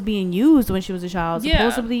 she was being used when she was a child.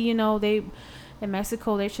 Supposedly, you know, in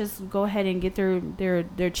Mexico, they just go ahead and get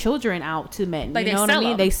their children out to men. Like, you know what I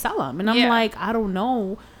mean? They sell them. And I'm like, I don't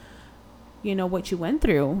know, you know, what you went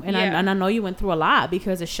through. And I know you went through a lot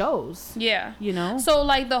because it shows. Yeah. You know? So,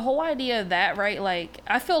 like, the whole idea of that, right? Like,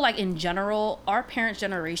 I feel like in general, our parents'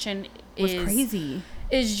 generation was crazy.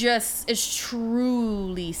 is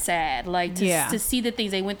truly sad. Like to see the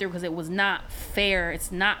things they went through, because it was not fair.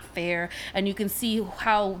 It's not fair, and you can see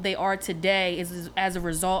how they are today is as a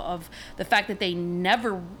result of the fact that they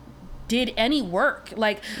never did any work.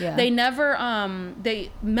 Like they never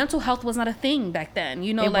mental health was not a thing back then,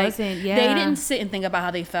 you know. It wasn't, they didn't sit and think about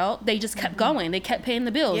how they felt. They just kept going. They kept paying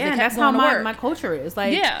the bills. They kept that's going how to work. My culture is.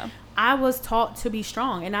 Like I was taught to be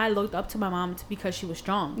strong, and I looked up to my mom because she was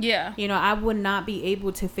strong. You know, I would not be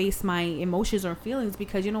able to face my emotions or feelings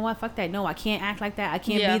because, you know what, fuck that. No, I can't act like that. I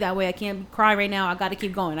can't be that way. I can't cry right now. I gotta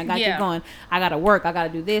keep going. I gotta keep going. I gotta work. I gotta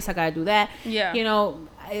do this. I gotta do that. You know,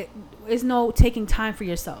 it's no taking time for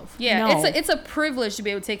yourself. It's a privilege to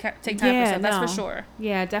be able to take time for yourself. That's for sure.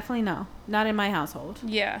 Definitely no. Not in my household.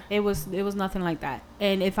 It was nothing like that.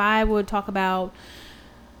 And if I would talk about,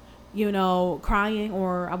 you know, crying,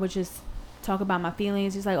 or I would just talk about my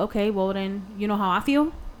feelings, it's like, okay, well then, you know how I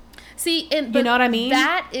feel. See, and you know what I mean?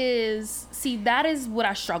 That is what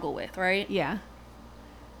I struggle with, right?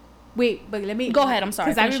 Wait, but let me go ahead. I'm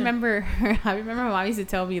sorry. Because I remember my mom used to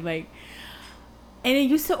tell me, like, and it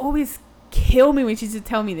used to always kill me when she used to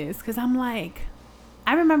tell me this, because I'm like,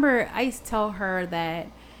 I remember I used to tell her that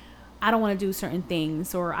I don't want to do certain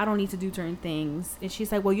things, or I don't need to do certain things. And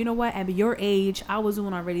she's like, well, you know what? At your age, I was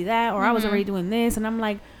doing already that, or I was already doing this. And I'm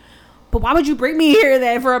like, but why would you bring me here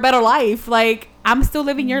then for a better life? Like, I'm still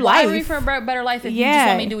living your life. Why for a better life if you just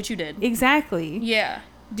want me to do what you did? Exactly. Yeah.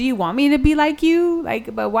 Do you want me to be like you?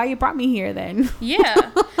 Like, but why you brought me here then?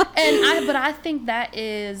 But I think that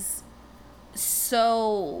is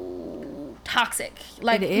so toxic.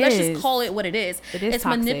 Like, let's just call it what it is. It's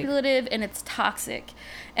toxic. Manipulative, and it's toxic.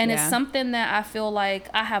 And it's something that I feel like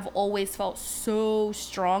I have always felt so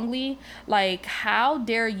strongly. Like, how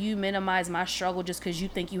dare you minimize my struggle just because you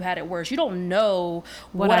think you had it worse? You don't know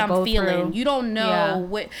what I'm feeling. Through. You don't know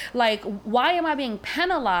what, like, why am I being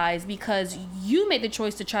penalized because you made the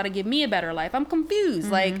choice to try to give me a better life? I'm confused.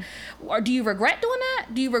 Like, or do you regret doing that?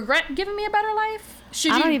 Do you regret giving me a better life?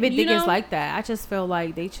 I don't even think it's like that. I just feel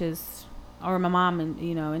like they just, or my mom, and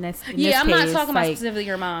you know, and that's I'm not talking about specifically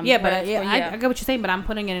your mom. I get what you're saying, but I'm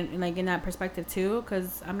putting it in that perspective too,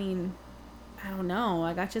 because I mean, I don't know,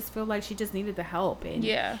 like I just feel like she just needed the help,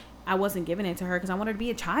 and I wasn't giving it to her because I wanted to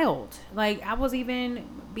be a child. Like, I was even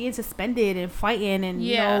being suspended and fighting and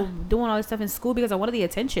you know, doing all this stuff in school because I wanted the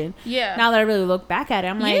attention. Now that I really look back at it,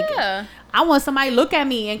 I'm like, I want somebody to look at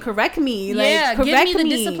me and correct me. Like, correct give me the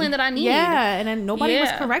discipline that I need. And then nobody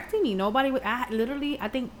was correcting me. Nobody would. I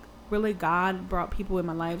think really God brought people in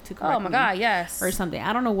my life to correct me. Oh my God, yes. Or something.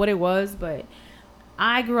 I don't know what it was, but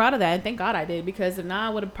I grew out of that, and thank God I did, because if not, I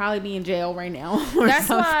would have probably be in jail right now. That's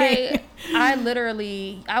why I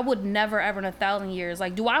would never ever in 1,000 years,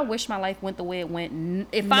 like, do I wish my life went the way it went?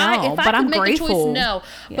 If I could make grateful. The choice, no.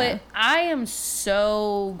 But I am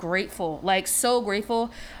so grateful, like so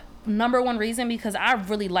grateful. Number one reason, because I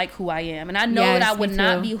really like who I am, and I know that I would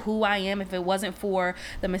not be who I am if it wasn't for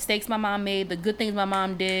the mistakes my mom made, the good things my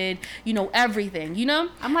mom did, you know, everything, you know.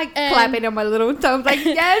 I'm like clapping on my little toes, like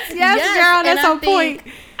yes, girl, that's on point.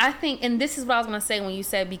 I think, and this is what I was gonna say when you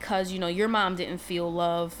said, because you know your mom didn't feel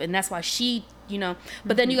love, and that's why she, you know,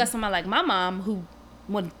 but then you got somebody like my mom who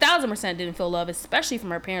 1,000% didn't feel love, especially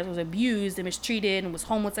from her parents, was abused and mistreated and was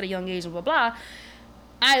homeless at a young age and blah blah.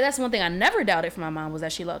 That's one thing I never doubted from my mom, was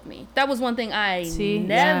that she loved me. That was one thing I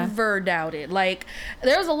never doubted. Like,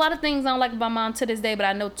 there was a lot of things I don't like about my mom to this day, but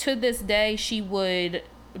I know to this day she would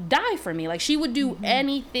die for me. Like, she would do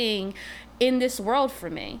anything in this world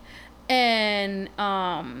for me. And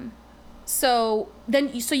so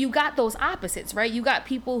you got those opposites, right? You got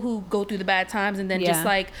people who go through the bad times and then just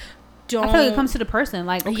like don't. I feel like it comes to the person.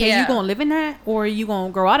 Like, okay, you gonna live in that, or you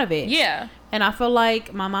gonna grow out of it? And I feel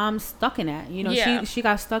like my mom's stuck in that. You know, she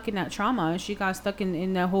got stuck in that trauma, and she got stuck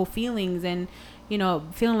in that whole feelings, and you know,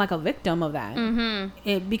 feeling like a victim of that.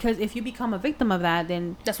 Because if you become a victim of that,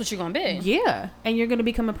 then that's what you're gonna be. And you're gonna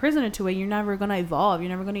become a prisoner to it. You're never gonna evolve. You're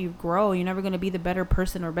never gonna grow. You're never gonna be the better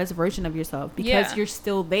person or best version of yourself, because you're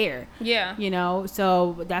still there. You know,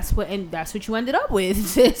 so that's what you ended up with.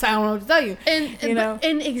 Sis, I don't know what to tell you. And you know,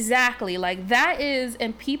 and exactly, like, that is,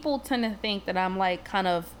 and people tend to think that I'm like kind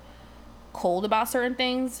of cold about certain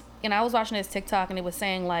things. And I was watching this TikTok, and it was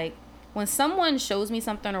saying, like, when someone shows me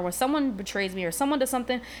something, or when someone betrays me, or someone does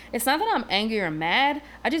something, it's not that I'm angry or mad.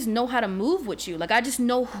 I just know how to move with you. Like, I just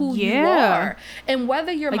know who you are. And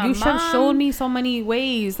whether you're like, my mom, you have shown me so many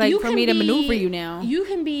ways, like, for me to maneuver you now. You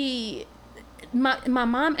can be my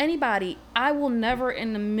mom, anybody. I will never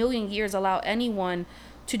in a million years allow anyone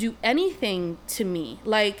to do anything to me.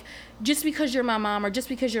 Like, just because you're my mom or just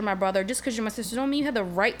because you're my brother, just because you're my sister, don't mean you have the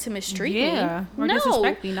right to mistreat me. Or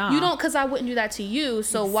disrespect me. You don't, because I wouldn't do that to you.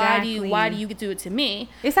 So exactly. why do you get to do it to me?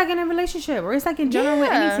 It's like in a relationship, or it's like in general with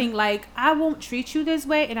anything. Like, I won't treat you this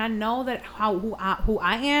way, and I know that who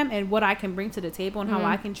I am and what I can bring to the table and how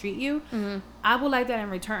I can treat you. I would like that in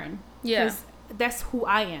return. Yeah. That's who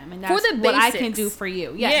I am, and that's what I can do for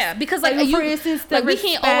you. Yes. Yeah, because like for instance, like we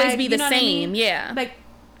can't always be the same. I mean? Yeah, like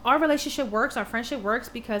our relationship works, our friendship works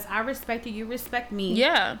because I respect you, you respect me.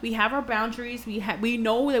 Yeah, we have our boundaries. We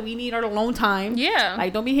know that we need our alone time. Yeah,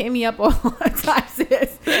 like don't be hitting me up all the time,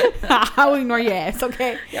 sis. I will ignore your ass.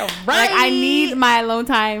 Okay, yeah, right. Like, I need my alone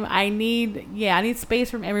time. I need space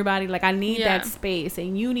from everybody. Like I need that space,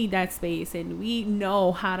 and you need that space, and we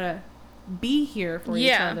know how to be here for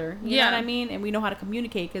each other. You know what I mean? And we know how to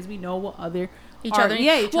communicate because we know what each other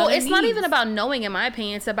needs. It's not even about knowing, in my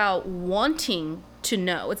opinion. It's about wanting to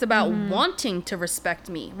know. It's about wanting to respect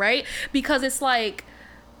me, right? Because it's like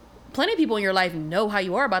plenty of people in your life know how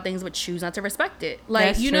you are about things but choose not to respect it. Like,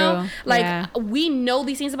 that's you know, like we know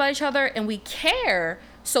these things about each other and we care,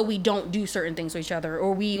 so we don't do certain things with each other,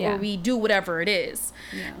 or we do whatever it is.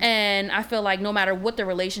 Yeah. And I feel like no matter what the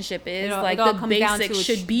relationship is, like the basics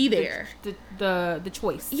should be there. The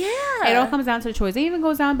choice. Yeah. It all comes down to the choice. It even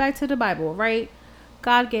goes down back to the Bible, right?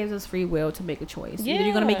 God gave us free will to make a choice. Yeah. Either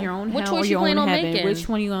you're gonna make your own hell or your own heaven. Making? Which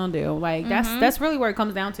one you gonna do? Like that's really where it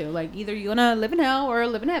comes down to. Like either you're gonna live in hell or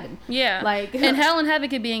live in heaven. Yeah. Like and hell and heaven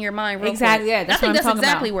could be in your mind. Real exactly. Quick. Yeah. I think that's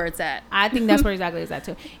exactly where it's at. I think that's where exactly it's at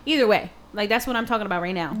too. Either way, like that's what I'm talking about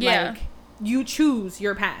right now. Yeah. Like you choose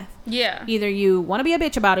your path. Yeah. Either you want to be a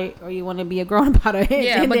bitch about it or you want to be a grown about it.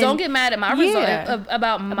 Yeah. But don't get mad at my result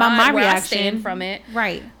about my reaction. I stand from it.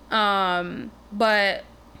 Right. But.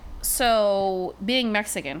 So, being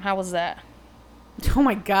Mexican, how was that? Oh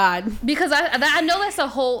my God! Because I know that's a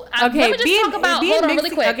whole. Okay, let me just talk about. Hold on,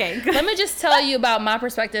 really quick. Okay, let me just tell you about my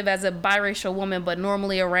perspective as a biracial woman, but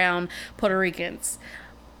normally around Puerto Ricans.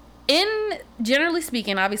 Generally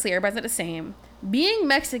speaking, obviously everybody's not the same. Being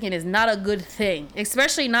Mexican is not a good thing,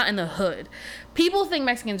 especially not in the hood. People think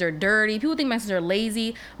Mexicans are dirty. People think Mexicans are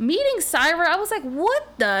lazy. Meeting Syra, I was like,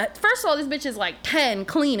 what the? First of all, this bitch is like 10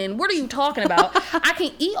 cleaning. What are you talking about? I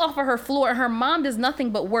can eat off of her floor, and her mom does nothing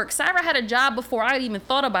but work. Syra had a job before I even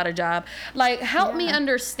thought about a job. Like, help me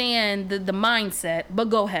understand the mindset. But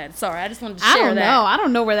go ahead. Sorry, I just wanted to share that. I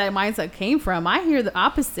don't know where that mindset came from. I hear the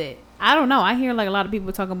opposite. I don't know. I hear like a lot of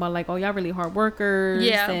people talking about like, oh, y'all really hard workers.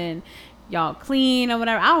 Yeah. And y'all clean or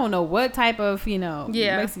whatever. I don't know what type of,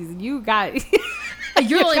 Mexicans you got.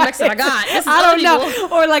 You're the only Mexican I got. I don't know.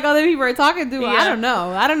 Or like other people are talking to. Yeah. I don't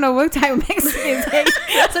know. I don't know what type of Mexicans.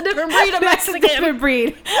 That's a different breed of Mexican. That's a different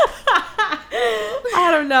breed. I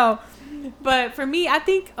don't know. But for me, I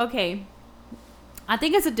think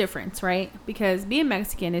it's a difference, right? Because being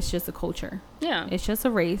Mexican is just a culture. Yeah. It's just a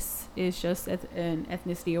race. It's just an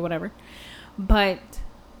ethnicity or whatever. But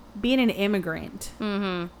being an immigrant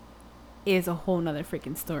is a whole nother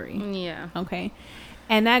freaking story. Yeah. Okay.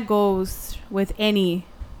 And that goes with any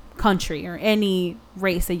country or any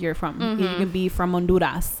race that you're from. You can be from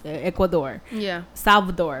Honduras, Ecuador,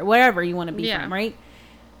 Salvador, wherever you want to be from, right?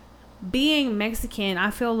 Being Mexican,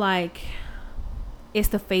 I feel like it's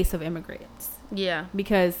the face of immigrants. Yeah.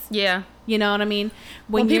 Because, you know what I mean?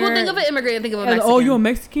 When people think of an immigrant, think of a Mexican. Oh, you're a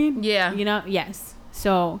Mexican? Yeah. You know? Yes.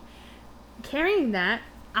 So, carrying that,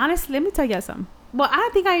 honestly, let me tell you something. Well, I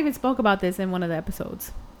don't think I even spoke about this in one of the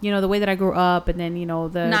episodes. You know, the way that I grew up and then,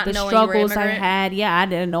 the struggles I had. Yeah, I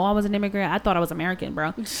didn't know I was an immigrant. I thought I was American,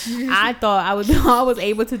 bro. I thought I was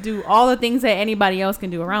able to do all the things that anybody else can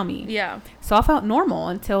do around me. Yeah. So I felt normal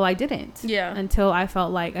until I didn't. Yeah. Until I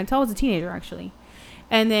was a teenager, actually.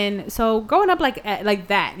 And then, so growing up like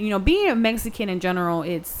that, being a Mexican in general,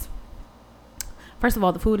 it's, first of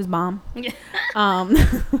all, the food is bomb.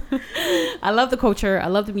 I love the culture. I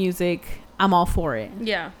love the music. I'm all for it.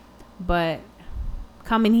 Yeah. But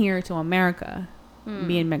coming here to America,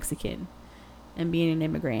 being Mexican and being an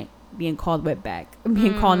immigrant, being called wetback,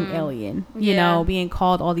 being called an alien, being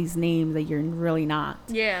called all these names that you're really not.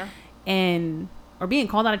 Yeah. Or being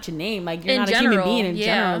called out at your name, like you're not a human being in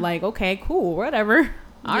general. Like, okay, cool, whatever.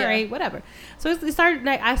 All right, whatever. So it started,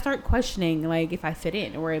 like, I start questioning, like, if I fit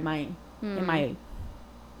in or am I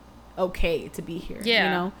okay to be here?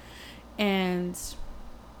 Yeah. And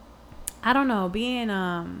I don't know,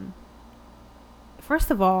 being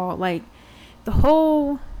first of all, like the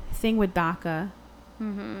whole thing with DACA,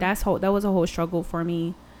 that was a whole struggle for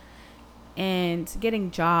me. And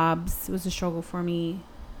getting jobs was a struggle for me.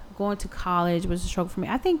 Going to college was a struggle for me.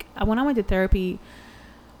 I think when I went to therapy,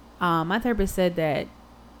 my therapist said that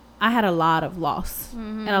I had a lot of loss.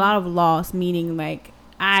 And a lot of loss meaning like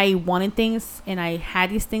I wanted things and I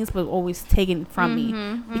had these things but always taken from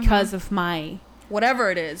me because of my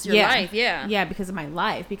whatever it is, your life. Yeah, because of my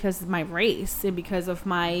life, because of my race, and because of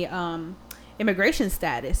my immigration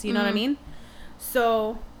status, you know what I mean?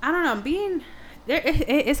 So I don't know, being there,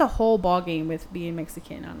 it's a whole ball game with being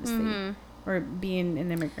Mexican, honestly, or being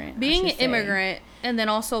an immigrant. Being an immigrant, and then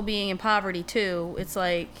also being in poverty too. It's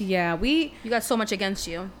like you got so much against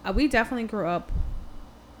you. We definitely grew up.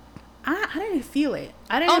 I didn't feel it.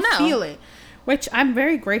 I didn't feel it, which I'm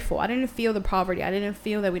very grateful. I didn't feel the poverty. I didn't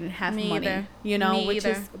feel that we didn't have money. Either. You know, which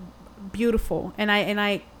is beautiful. And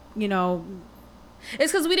I, you know.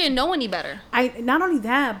 It's because we didn't know any better. Not only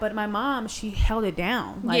that, but my mom, she held it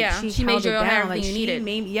down. Like, she made sure everything you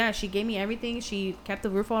needed. She gave me everything. She kept the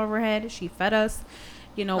roof over her head. She fed us.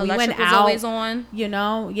 You know, Electric we went was out. Always on. You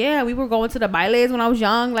know, we were going to the bailes when I was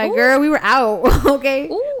young. Like, girl, we were out. Okay,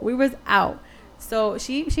 we was out. So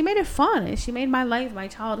she made it fun, and she made my life, my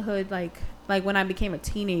childhood, like when I became a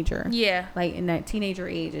teenager. Yeah. Like in that teenager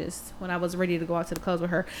ages, when I was ready to go out to the clubs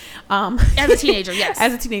with her. As a teenager, yes.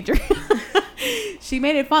 As a teenager. She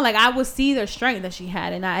made it fun. Like, I would see the strength that she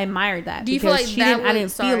had, and I admired that. Do you feel like I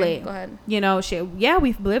didn't feel it. Go ahead. You know,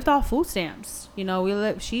 we lived off food stamps. You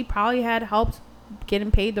know, she probably had helped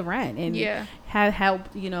getting paid the rent, and had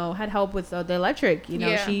helped with the electric. You know,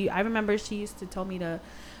 I remember she used to tell me to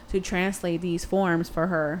translate these forms for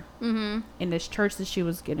her in this church that she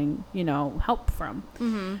was getting, you know, help from.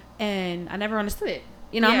 And I never understood it.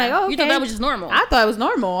 You know, I'm like, oh, okay. You thought that was just normal. I thought it was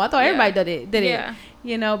normal. I thought everybody did it.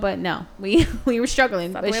 You know, but no, we were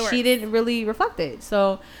struggling, but she didn't really reflect it.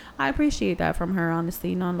 So I appreciate that from her,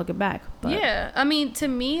 honestly, not looking back. But. Yeah. I mean, to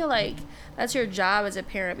me, like, that's your job as a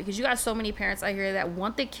parent, because you got so many parents out here that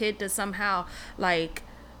want the kid to somehow, like,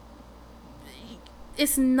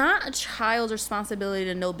 it's not a child's responsibility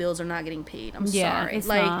to know bills are not getting paid. I'm sorry. It's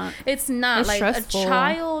like, not. It's not. It's like, stressful. A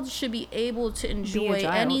child should be able to enjoy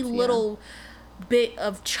any little bit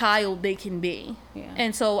of child they can be. Yeah.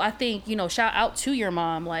 And so I think, you know, shout out to your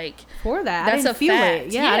mom, like, for that. That's I didn't a feel fact.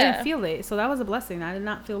 it. Yeah, I didn't feel it. So that was a blessing. I did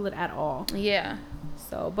not feel it at all. Yeah.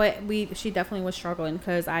 So, but she definitely was struggling,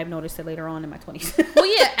 because I've noticed it later on in my 20s. Well,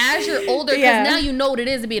 yeah, as you're older, because now you know what it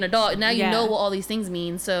is to be an adult. Now you know what all these things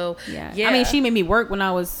mean. So, yeah. I mean, she made me work when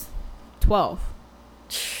I was 12.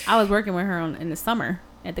 I was working with her in the summer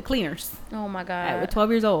at the cleaners. Oh, my God. I was 12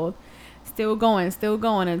 years old. Still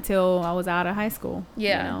going until I was out of high school.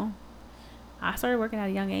 Yeah. You know? I started working at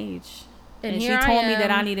a young age. And she told me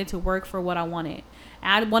that I needed to work for what I wanted.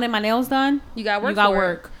 I wanted my nails done. You got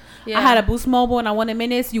work. Yeah. I had a Boost Mobile and I wanted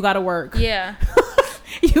minutes. You got to work. Yeah.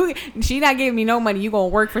 She not giving me no money. You gonna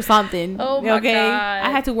work for something. Oh my God.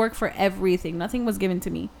 I had to work for everything. Nothing was given to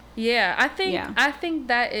me. Yeah. I think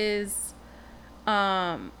that is,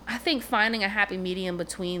 I think finding a happy medium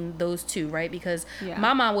between those two, right? Because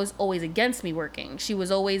my mom was always against me working. She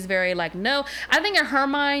was always very like, no. I think in her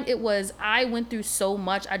mind, it was, I went through so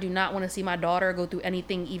much. I do not want to see my daughter go through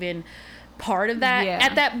anything even part of that.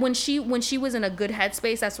 At that, when she was in a good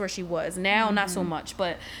headspace, that's where she was. Now, not so much.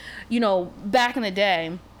 But, you know, back in the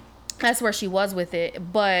day, that's where she was with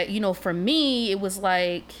it. But, you know, for me, it was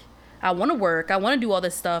like, I want to work. I want to do all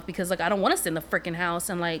this stuff because, like, I don't want to sit in the freaking house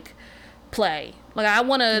and, like, play. Like, I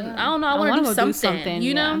want to, I don't know, I want to do something,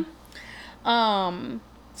 you know?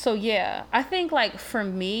 So, yeah. I think, like, for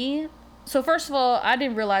me, so first of all, I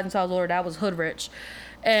didn't realize until I was older that I was hood rich.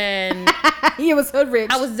 And you was hood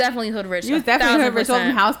rich. I was definitely hood rich. You was definitely hood rich. All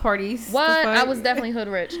them house parties. What? I was definitely hood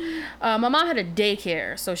rich. My mom had a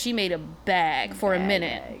daycare, so she made a bag for a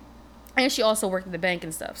minute, and she also worked at the bank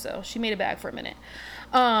and stuff. So she made a bag for a minute.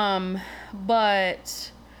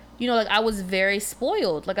 But you know, like, I was very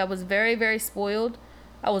spoiled. Like, I was very, very spoiled.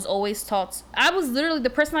 I was always taught. I was literally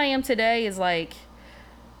the person I am today is like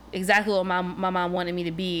exactly what my mom wanted me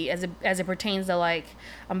to be as it pertains to, like,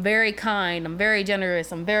 I'm very kind, I'm very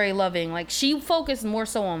generous, I'm very loving. Like, she focused more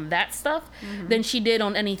so on that stuff than she did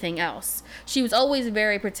on anything else. She was always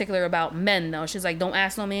very particular about men, though. She's like, don't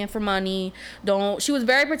ask no man for money. She was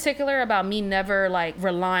very particular about me never, like,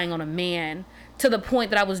 relying on a man to the point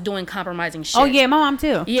that I was doing compromising shit. Oh yeah, my mom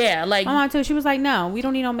too. Yeah, like my mom too. She was like, no, we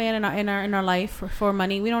don't need no man in our life for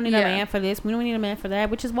money. We don't need a man for this. We don't need a man for that.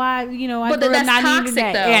 Which is why, you know, I grew up not needing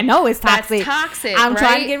that. Though. Yeah, I know it's toxic. That's toxic. I'm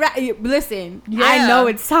trying to get right. Listen, I know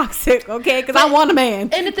it's toxic. Okay, because I want a man.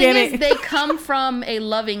 And the thing is, they come from a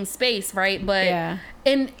loving space, right? But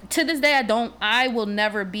and to this day, I will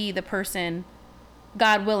never be the person,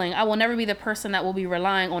 God willing, I will never be the person that will be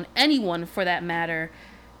relying on anyone for that matter,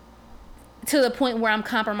 to the point where I'm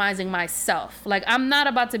compromising myself. Like, I'm not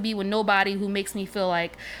about to be with nobody who makes me feel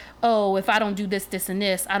like, oh, if I don't do this, this, and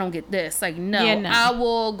this, I don't get this. Like, no, I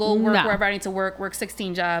will go work wherever I need to work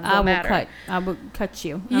 16 jobs. Don't matter. I will cut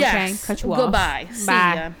you. Yes. Okay? Cut you off. Goodbye. See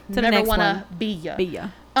ya. To never want to be ya. That's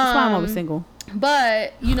why I'm always single.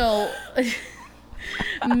 But, you know,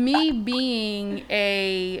 me being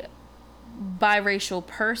a biracial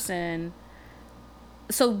person,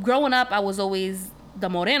 so growing up, I was always the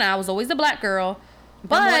morena. I was always the black girl.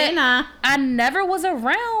 But I never was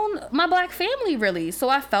around my black family, really. So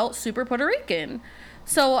I felt super Puerto Rican.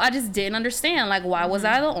 So I just didn't understand, like, why was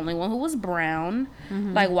I the only one who was brown?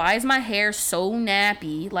 Like, why is my hair so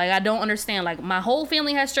nappy? Like, I don't understand. Like, my whole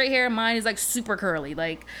family has straight hair. Mine is, like, super curly.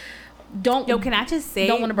 Like, can I just say,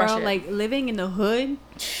 bro, like, living in the hood,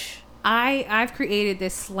 I've created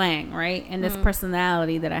this slang, right? And this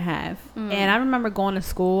personality that I have. And I remember going to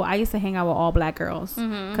school, I used to hang out with all black girls.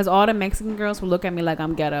 Because all the Mexican girls would look at me like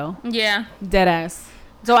I'm ghetto. Yeah. Dead ass.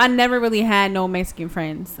 So I never really had no Mexican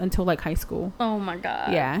friends until like high school. Oh my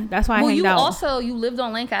God. Yeah. That's why I hanged out. You lived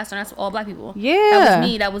on Lancaster, and that's all black people. Yeah. That was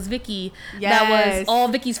me. That was Vicky. Yes. That was all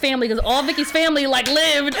Vicky's family, because all Vicky's family like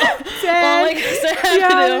lived on Lancaster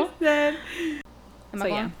Avenue. Am I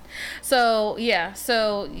going? So yeah,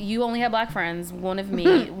 so you only have black friends. One of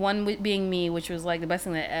me, one being me, which was like the best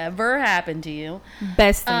thing that ever happened to you.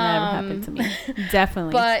 Best thing that ever happened to me,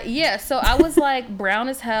 definitely. But yeah, so I was like brown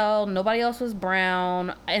as hell. Nobody else was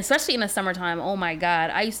brown, especially in the summertime. Oh my God,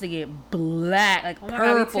 I used to get black, like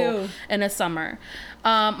purple in the summer.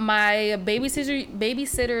 My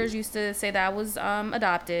babysitters used to say that I was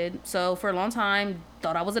adopted. So for a long time,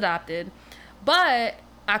 thought I was adopted, but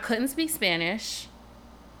I couldn't speak Spanish.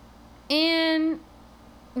 And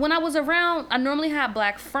when I was around, I normally had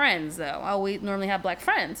black friends, though. I always normally have black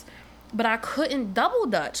friends. But I couldn't double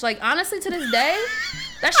Dutch. Like, honestly, to this day,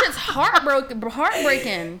 that shit's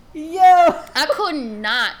heartbreaking. Yo. I could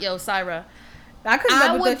not, Syra. I couldn't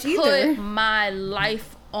double Dutch either. I would put my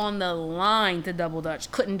life on the line to double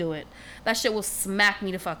Dutch. Couldn't do it. That shit will smack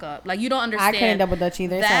me the fuck up. Like, you don't understand. I couldn't double Dutch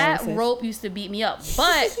either. That rope used to beat me up.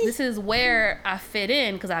 But this is where I fit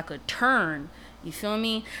in, because I could turn. You feel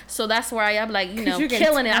me? So that's where I'm like,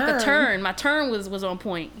 killing it. I could turn. My turn was on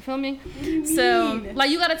point. You feel me? So, like,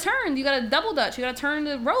 you got to turn. You got to double Dutch. You got to turn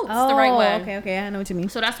the ropes the right way. Okay. I know what you mean.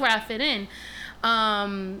 So that's where I fit in.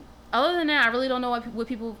 Other than that, I really don't know what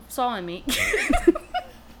people saw in me.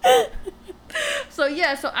 So,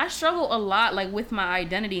 yeah. So I struggle a lot, like, with my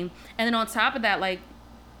identity. And then on top of that, like,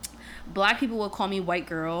 black people will call me white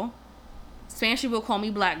girl. Spanish people will call me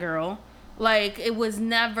black girl. Like, it was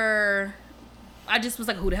never... I just was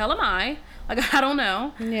like, who the hell am I? Like, I don't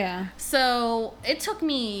know. Yeah. So it took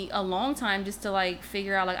me a long time just to like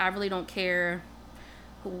figure out, like, I really don't care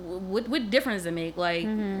what difference it make. Like,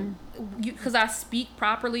 because I speak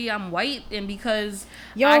properly, I'm white, and because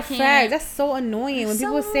fact, that's so annoying when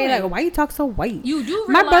people say like, why you talk so white? You do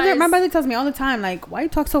realize my brother tells me all the time, like, why you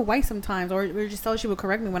talk so white sometimes, or just so she would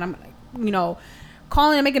correct me when I'm like,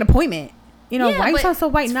 calling and making an appointment. Why you sound so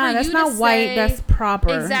white? Nah, that's not white. That's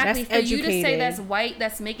proper. Exactly. That's for educated. You to say that's white,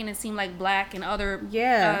 that's making it seem like black and other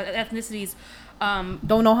ethnicities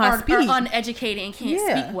don't know how to speak. Are uneducated and can't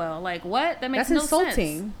speak well. Like, what? That makes no insulting.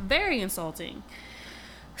 Sense. Very insulting.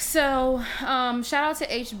 So, shout out to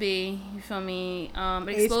HB. You feel me?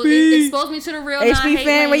 Exposed me to the real. HB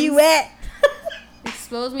fan, where you at?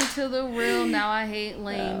 Exposed me to the real. Now I hate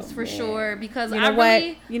lames for sure, because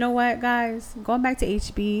you know what, guys? Going back to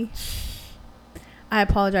HB. I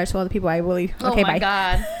apologize to all the people I bullied. Okay, bye.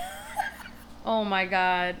 God. Oh my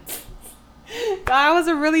God. I was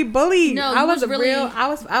a really bully. No, I was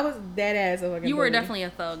I was dead ass. You were definitely a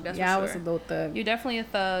thug. That's for sure. I was a little thug. You're definitely a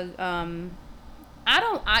thug.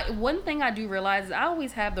 One thing I do realize is I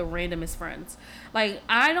always have the randomest friends. Like,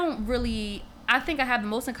 I think I have the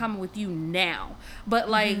most in common with you now, but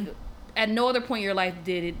like. At no other point in your life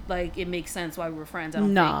did it makes sense why we were friends. I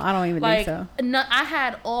don't even think so. No, I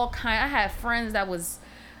had friends that was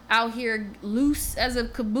out here loose as a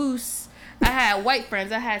caboose. I had white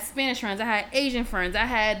friends, I had Spanish friends, I had Asian friends, I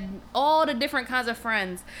had all the different kinds of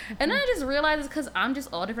friends. And then I just realized it's because I'm just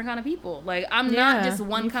all different kind of people. Like, I'm not just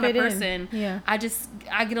one kind of person. Yeah.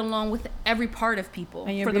 I get along with every part of people.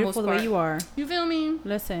 And you're beautiful the way you are. You feel me?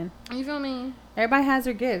 Listen. You feel me? Everybody has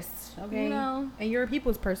their gifts, okay? And you're a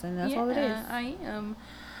people's person. That's all it is. I am.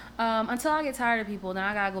 Until I get tired of people, then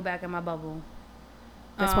I gotta go back in my bubble.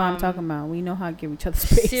 That's what I'm talking about. We know how to give each other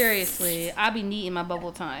space. Seriously, I be needing my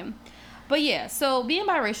bubble time. But yeah, so being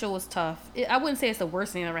biracial was tough. I wouldn't say it's the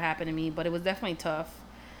worst thing that ever happened to me, but it was definitely tough.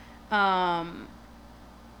 And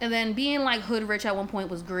then being like hood rich at one point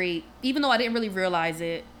was great, even though I didn't really realize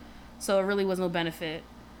it. So it really was no benefit.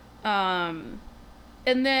 And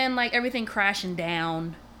then like everything crashing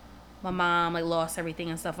down my mom like lost everything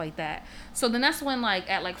and stuff like that. So then that's when like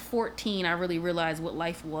at like 14 I really realized what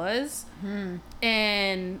life was.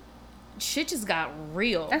 And shit just got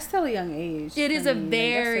real. That's still a young age. It is a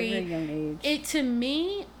very young age. It to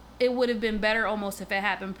me, it would have been better almost if it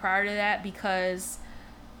happened prior to that, because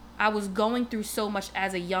I was going through so much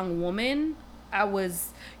as a young woman. I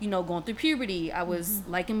was, going through puberty. I was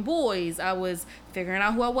liking boys. I was figuring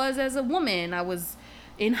out who I was as a woman. I was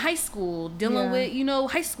in high school dealing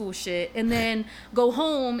with, high school shit. And then go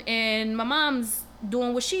home and my mom's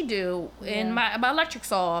doing what she do. And my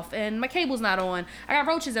electric's off and my cable's not on. I got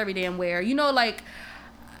roaches every damn where. Like,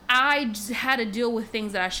 I just had to deal with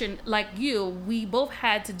things that I shouldn't, like you, we both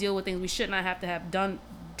had to deal with things we should not have to have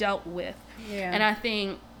dealt with. Yeah. And I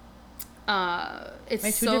think it's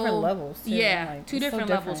like two different levels too. Yeah, like, two different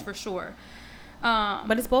levels for sure.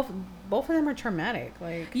 But it's both of them are traumatic.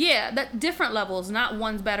 Like, yeah, that different levels. Not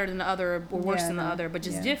one's better than the other or worse than the other, but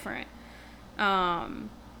just different.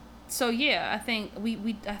 So yeah, I think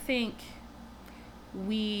we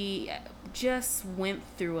just went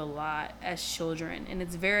through a lot as children, and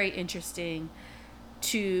it's very interesting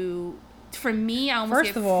for me, I almost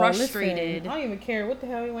get frustrated. Listen, I don't even care what the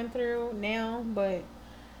hell we went through now, but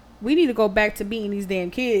we need to go back to beating these damn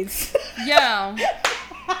kids. Yeah.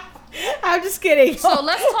 I'm just kidding. So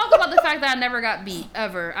let's talk about the fact that I never got beat,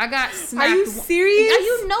 ever. I got smacked. Are you serious?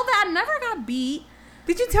 You know that I never got beat.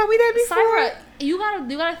 Did you tell me that before? Syra, you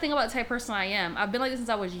gotta think about the type of person I am. I've been like this since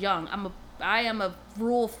I was young. I am a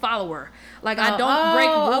rule follower. Like, I don't break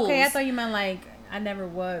rules. Okay, I thought you meant like I never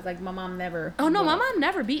was. Like, my mom never. Oh, no, my mom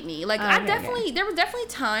never beat me. Like, there were definitely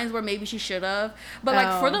times where maybe she should have. But,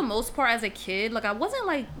 like, for the most part as a kid, like, I wasn't,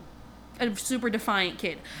 like, a super defiant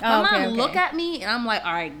kid. My mom look at me, and I'm like,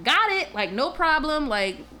 all right, got it. Like, no problem.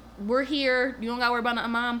 Like, we're here. You don't got to worry about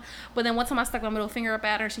nothing, Mom. But then one time I stuck my middle finger up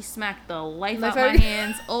at her, she smacked the life out my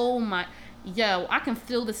hands. Oh, my. Yo, I can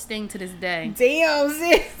feel the sting to this day. Damn,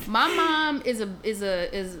 sis. My mom is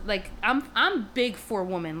like, I'm big for a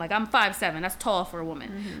woman. Like, I'm 5'7". That's tall for a woman.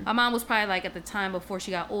 Mm-hmm. My mom was probably like, at the time before she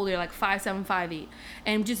got older, like 5'7", 5'8",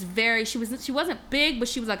 and just she wasn't big, but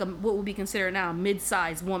she was like what would be considered now a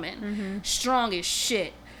mid-sized woman. Mm-hmm. Strong as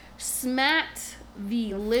shit. Smacked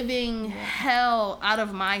the living hell out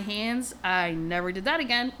of my hands. I never did that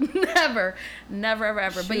again. Never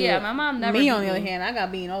ever. Shoot. But yeah, my mom never. Me on the other hand, I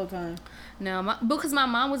got beaten all the time. No, because my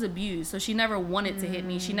mom was abused, so she never wanted to hit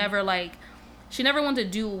me. She never wanted to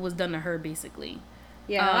do what was done to her, basically.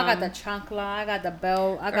 Yeah, I got the chancla, I got the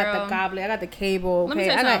belt, I got the goblet, I got the cable. Okay,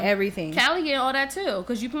 I got everything. Callie getting all that too,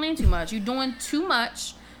 because you playing too much. You doing too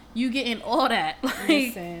much. You getting all that. Like,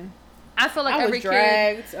 listen, I feel like every kid.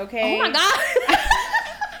 I was dragged. Okay. Oh my god.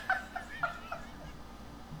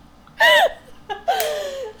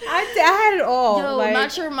 I had it all. Yo, like,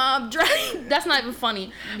 not your mom dragged. That's not even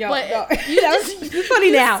funny. Yo, but no. It's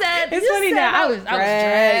funny now. It's funny now. I was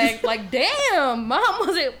dragged. Like, damn, Mom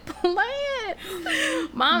wasn't playing.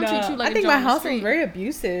 Mom treats you like I think my house was very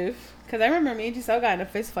abusive. Because I remember me and Giselle got in a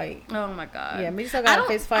fist fight. Oh, my God. Yeah, me and Giselle got in a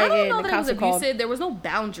fist fight. I don't know that it was abusive. There was no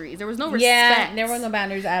boundaries. There was no respect. Yeah, there were no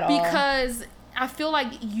boundaries at all. Because I feel like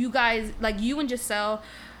you guys, like you and Giselle,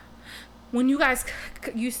 when you guys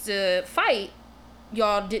used to fight,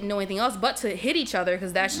 y'all didn't know anything else but to hit each other,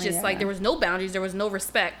 because that's just like, there was no boundaries, there was no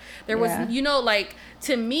respect, there was like,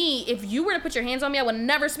 to me, if you were to put your hands on me, I would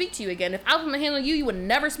never speak to you again. If I put my hand on you, you would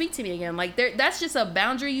never speak to me again. Like, that's just a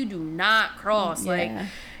boundary you do not cross. Like,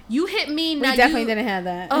 you hit me. We definitely didn't have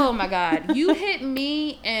that. Oh my God. You hit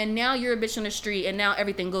me and now you're a bitch on the street and now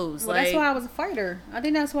everything goes. Well, that's why I was a fighter. I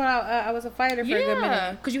think that's why I was a fighter for a good minute.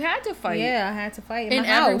 Yeah, because you had to fight. Yeah, I had to fight in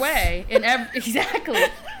every way. Exactly.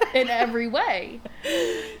 In every way.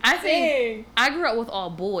 I think I grew up with all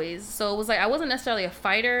boys. So it was like, I wasn't necessarily a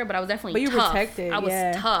fighter, but I was definitely tough. But you were protected. I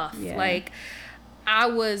was tough. Yeah. Like, I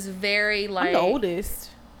was very like. I'm the oldest.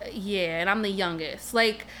 Yeah, and I'm the youngest.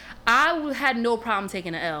 Like, I had no problem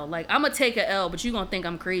taking an L. Like, I'm going to take an L, but you're going to think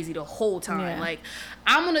I'm crazy the whole time. Yeah. Like,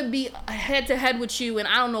 I'm going to be head to head with you, and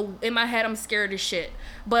I don't know, in my head, I'm scared as shit.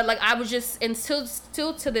 But, like, I was just, and still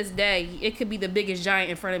to this day, it could be the biggest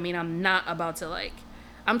giant in front of me, and I'm not about to, like,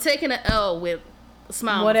 I'm taking an L with a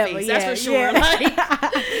smile on my face. That's for sure. Like,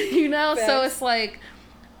 you know? Facts. So it's like,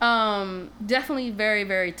 definitely very,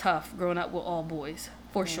 very tough growing up with all boys.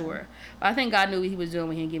 For sure. I think God knew what he was doing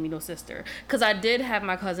when he didn't give me no sister. Because I did have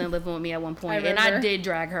my cousin living with me at one point, and I did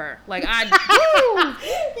drag her. Like, I...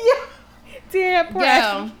 Damn, poor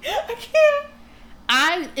I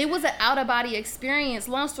can't. It was an out-of-body experience.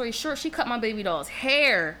 Long story short, she cut my baby doll's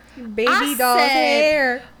hair.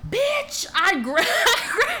 Hair. Bitch, I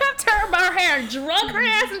grabbed grabbed her by her hair and drug her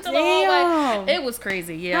ass into the hallway. It was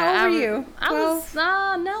crazy. Yeah. How old were you? 12?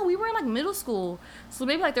 I was no, we were in like middle school. So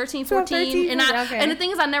maybe like 13, 14. And the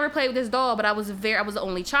thing is, I never played with this doll, but I was the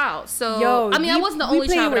only child. So I mean, I wasn't the only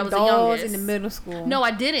child, but I was the youngest. In the middle school. No,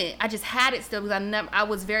 I didn't. I just had it still because I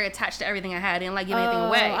was very attached to everything I had. I didn't like giving anything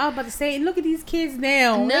away. I was about to say, look at these kids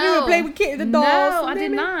now. No, they didn't play with the dolls. No, I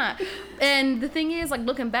did not. And the thing is, like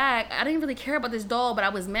looking back, I didn't really care about this doll, but I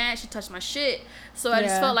was mad she touched my shit. So I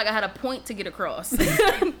just felt like I had a point to get across,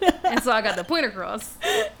 and so I got the point across.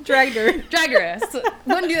 Dragged her ass.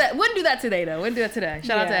 Wouldn't do that today though. Wouldn't do it today.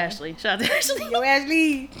 Shout out to Ashley. Yo,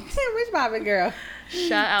 Ashley, which Bobby girl?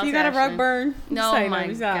 Shout out. You got a rug burn? No, my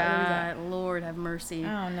God, Lord have mercy.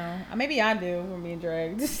 I don't know. Maybe I do when being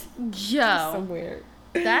dragged. Yo, so weird.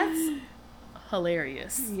 That's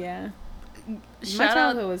hilarious. Yeah.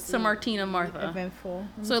 Shout out to Martina Martha. Eventful.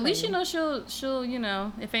 So at least she'll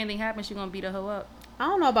if anything happens, she's gonna beat a hoe up. I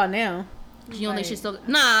don't know about now. You don't think she's still?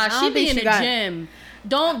 Nah, she be in the gym.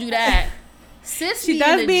 Don't do that. Sis, she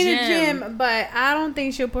does be in the gym, but I don't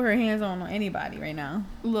think she'll put her hands on anybody right now.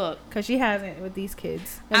 Look, because she hasn't with these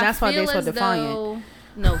kids, and that's why they're so defiant.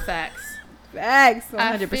 No facts. Facts. 100%.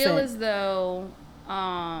 I feel as though,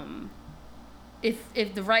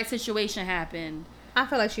 if the right situation happened, I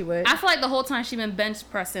feel like she would. I feel like the whole time she been bench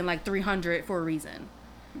pressing like 300 for a reason.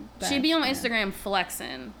 She be on Instagram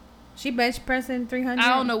flexing. She bench pressing 300.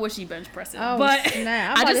 I don't know what she bench pressing, but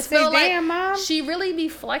I just feel like Mom. She really be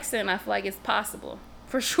flexing. I feel like it's possible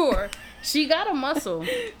for sure. She got a muscle.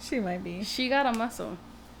 She might be. She got a muscle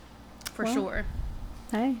for sure.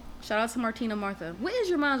 Hey, shout out to Martina Martha. What is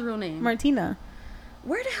your mom's real name? Martina.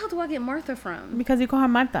 Where the hell do I get Martha from? Because you call her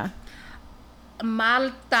Marta.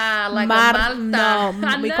 Malta, like Malta. No,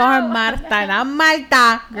 we call her Marta, not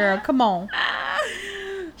Malta. Girl, come on.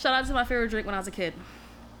 Shout out to my favorite drink when I was a kid.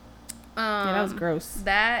 Yeah, that was gross.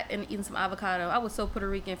 That and eating some avocado. I was so Puerto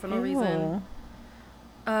Rican for no reason.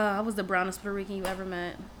 I was the brownest Puerto Rican you ever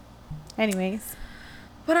met. Anyways.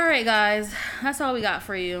 But all right, guys. That's all we got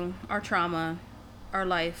for you. Our trauma, our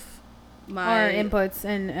life, our inputs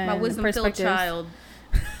and my wisdom-filled child.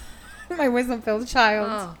 My wisdom-filled child.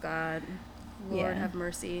 Oh, God. Lord have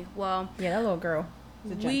mercy. Well, yeah, that little girl.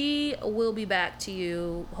 We will be back to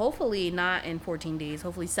you, hopefully not in 14 days,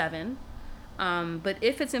 hopefully 7. But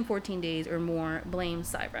if it's in 14 days or more, blame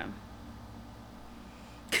Syra.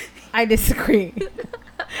 I disagree.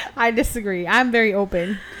 I'm very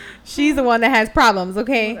open. She's the one that has problems,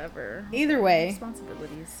 okay? Whatever. Either way.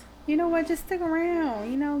 Responsibilities. You know what? Just stick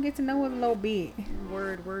around. Get to know us a little bit.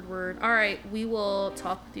 Word. All right. We will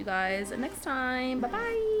talk with you guys next time.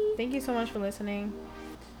 Bye-bye. Thank you so much for listening.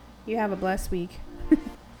 You have a blessed week.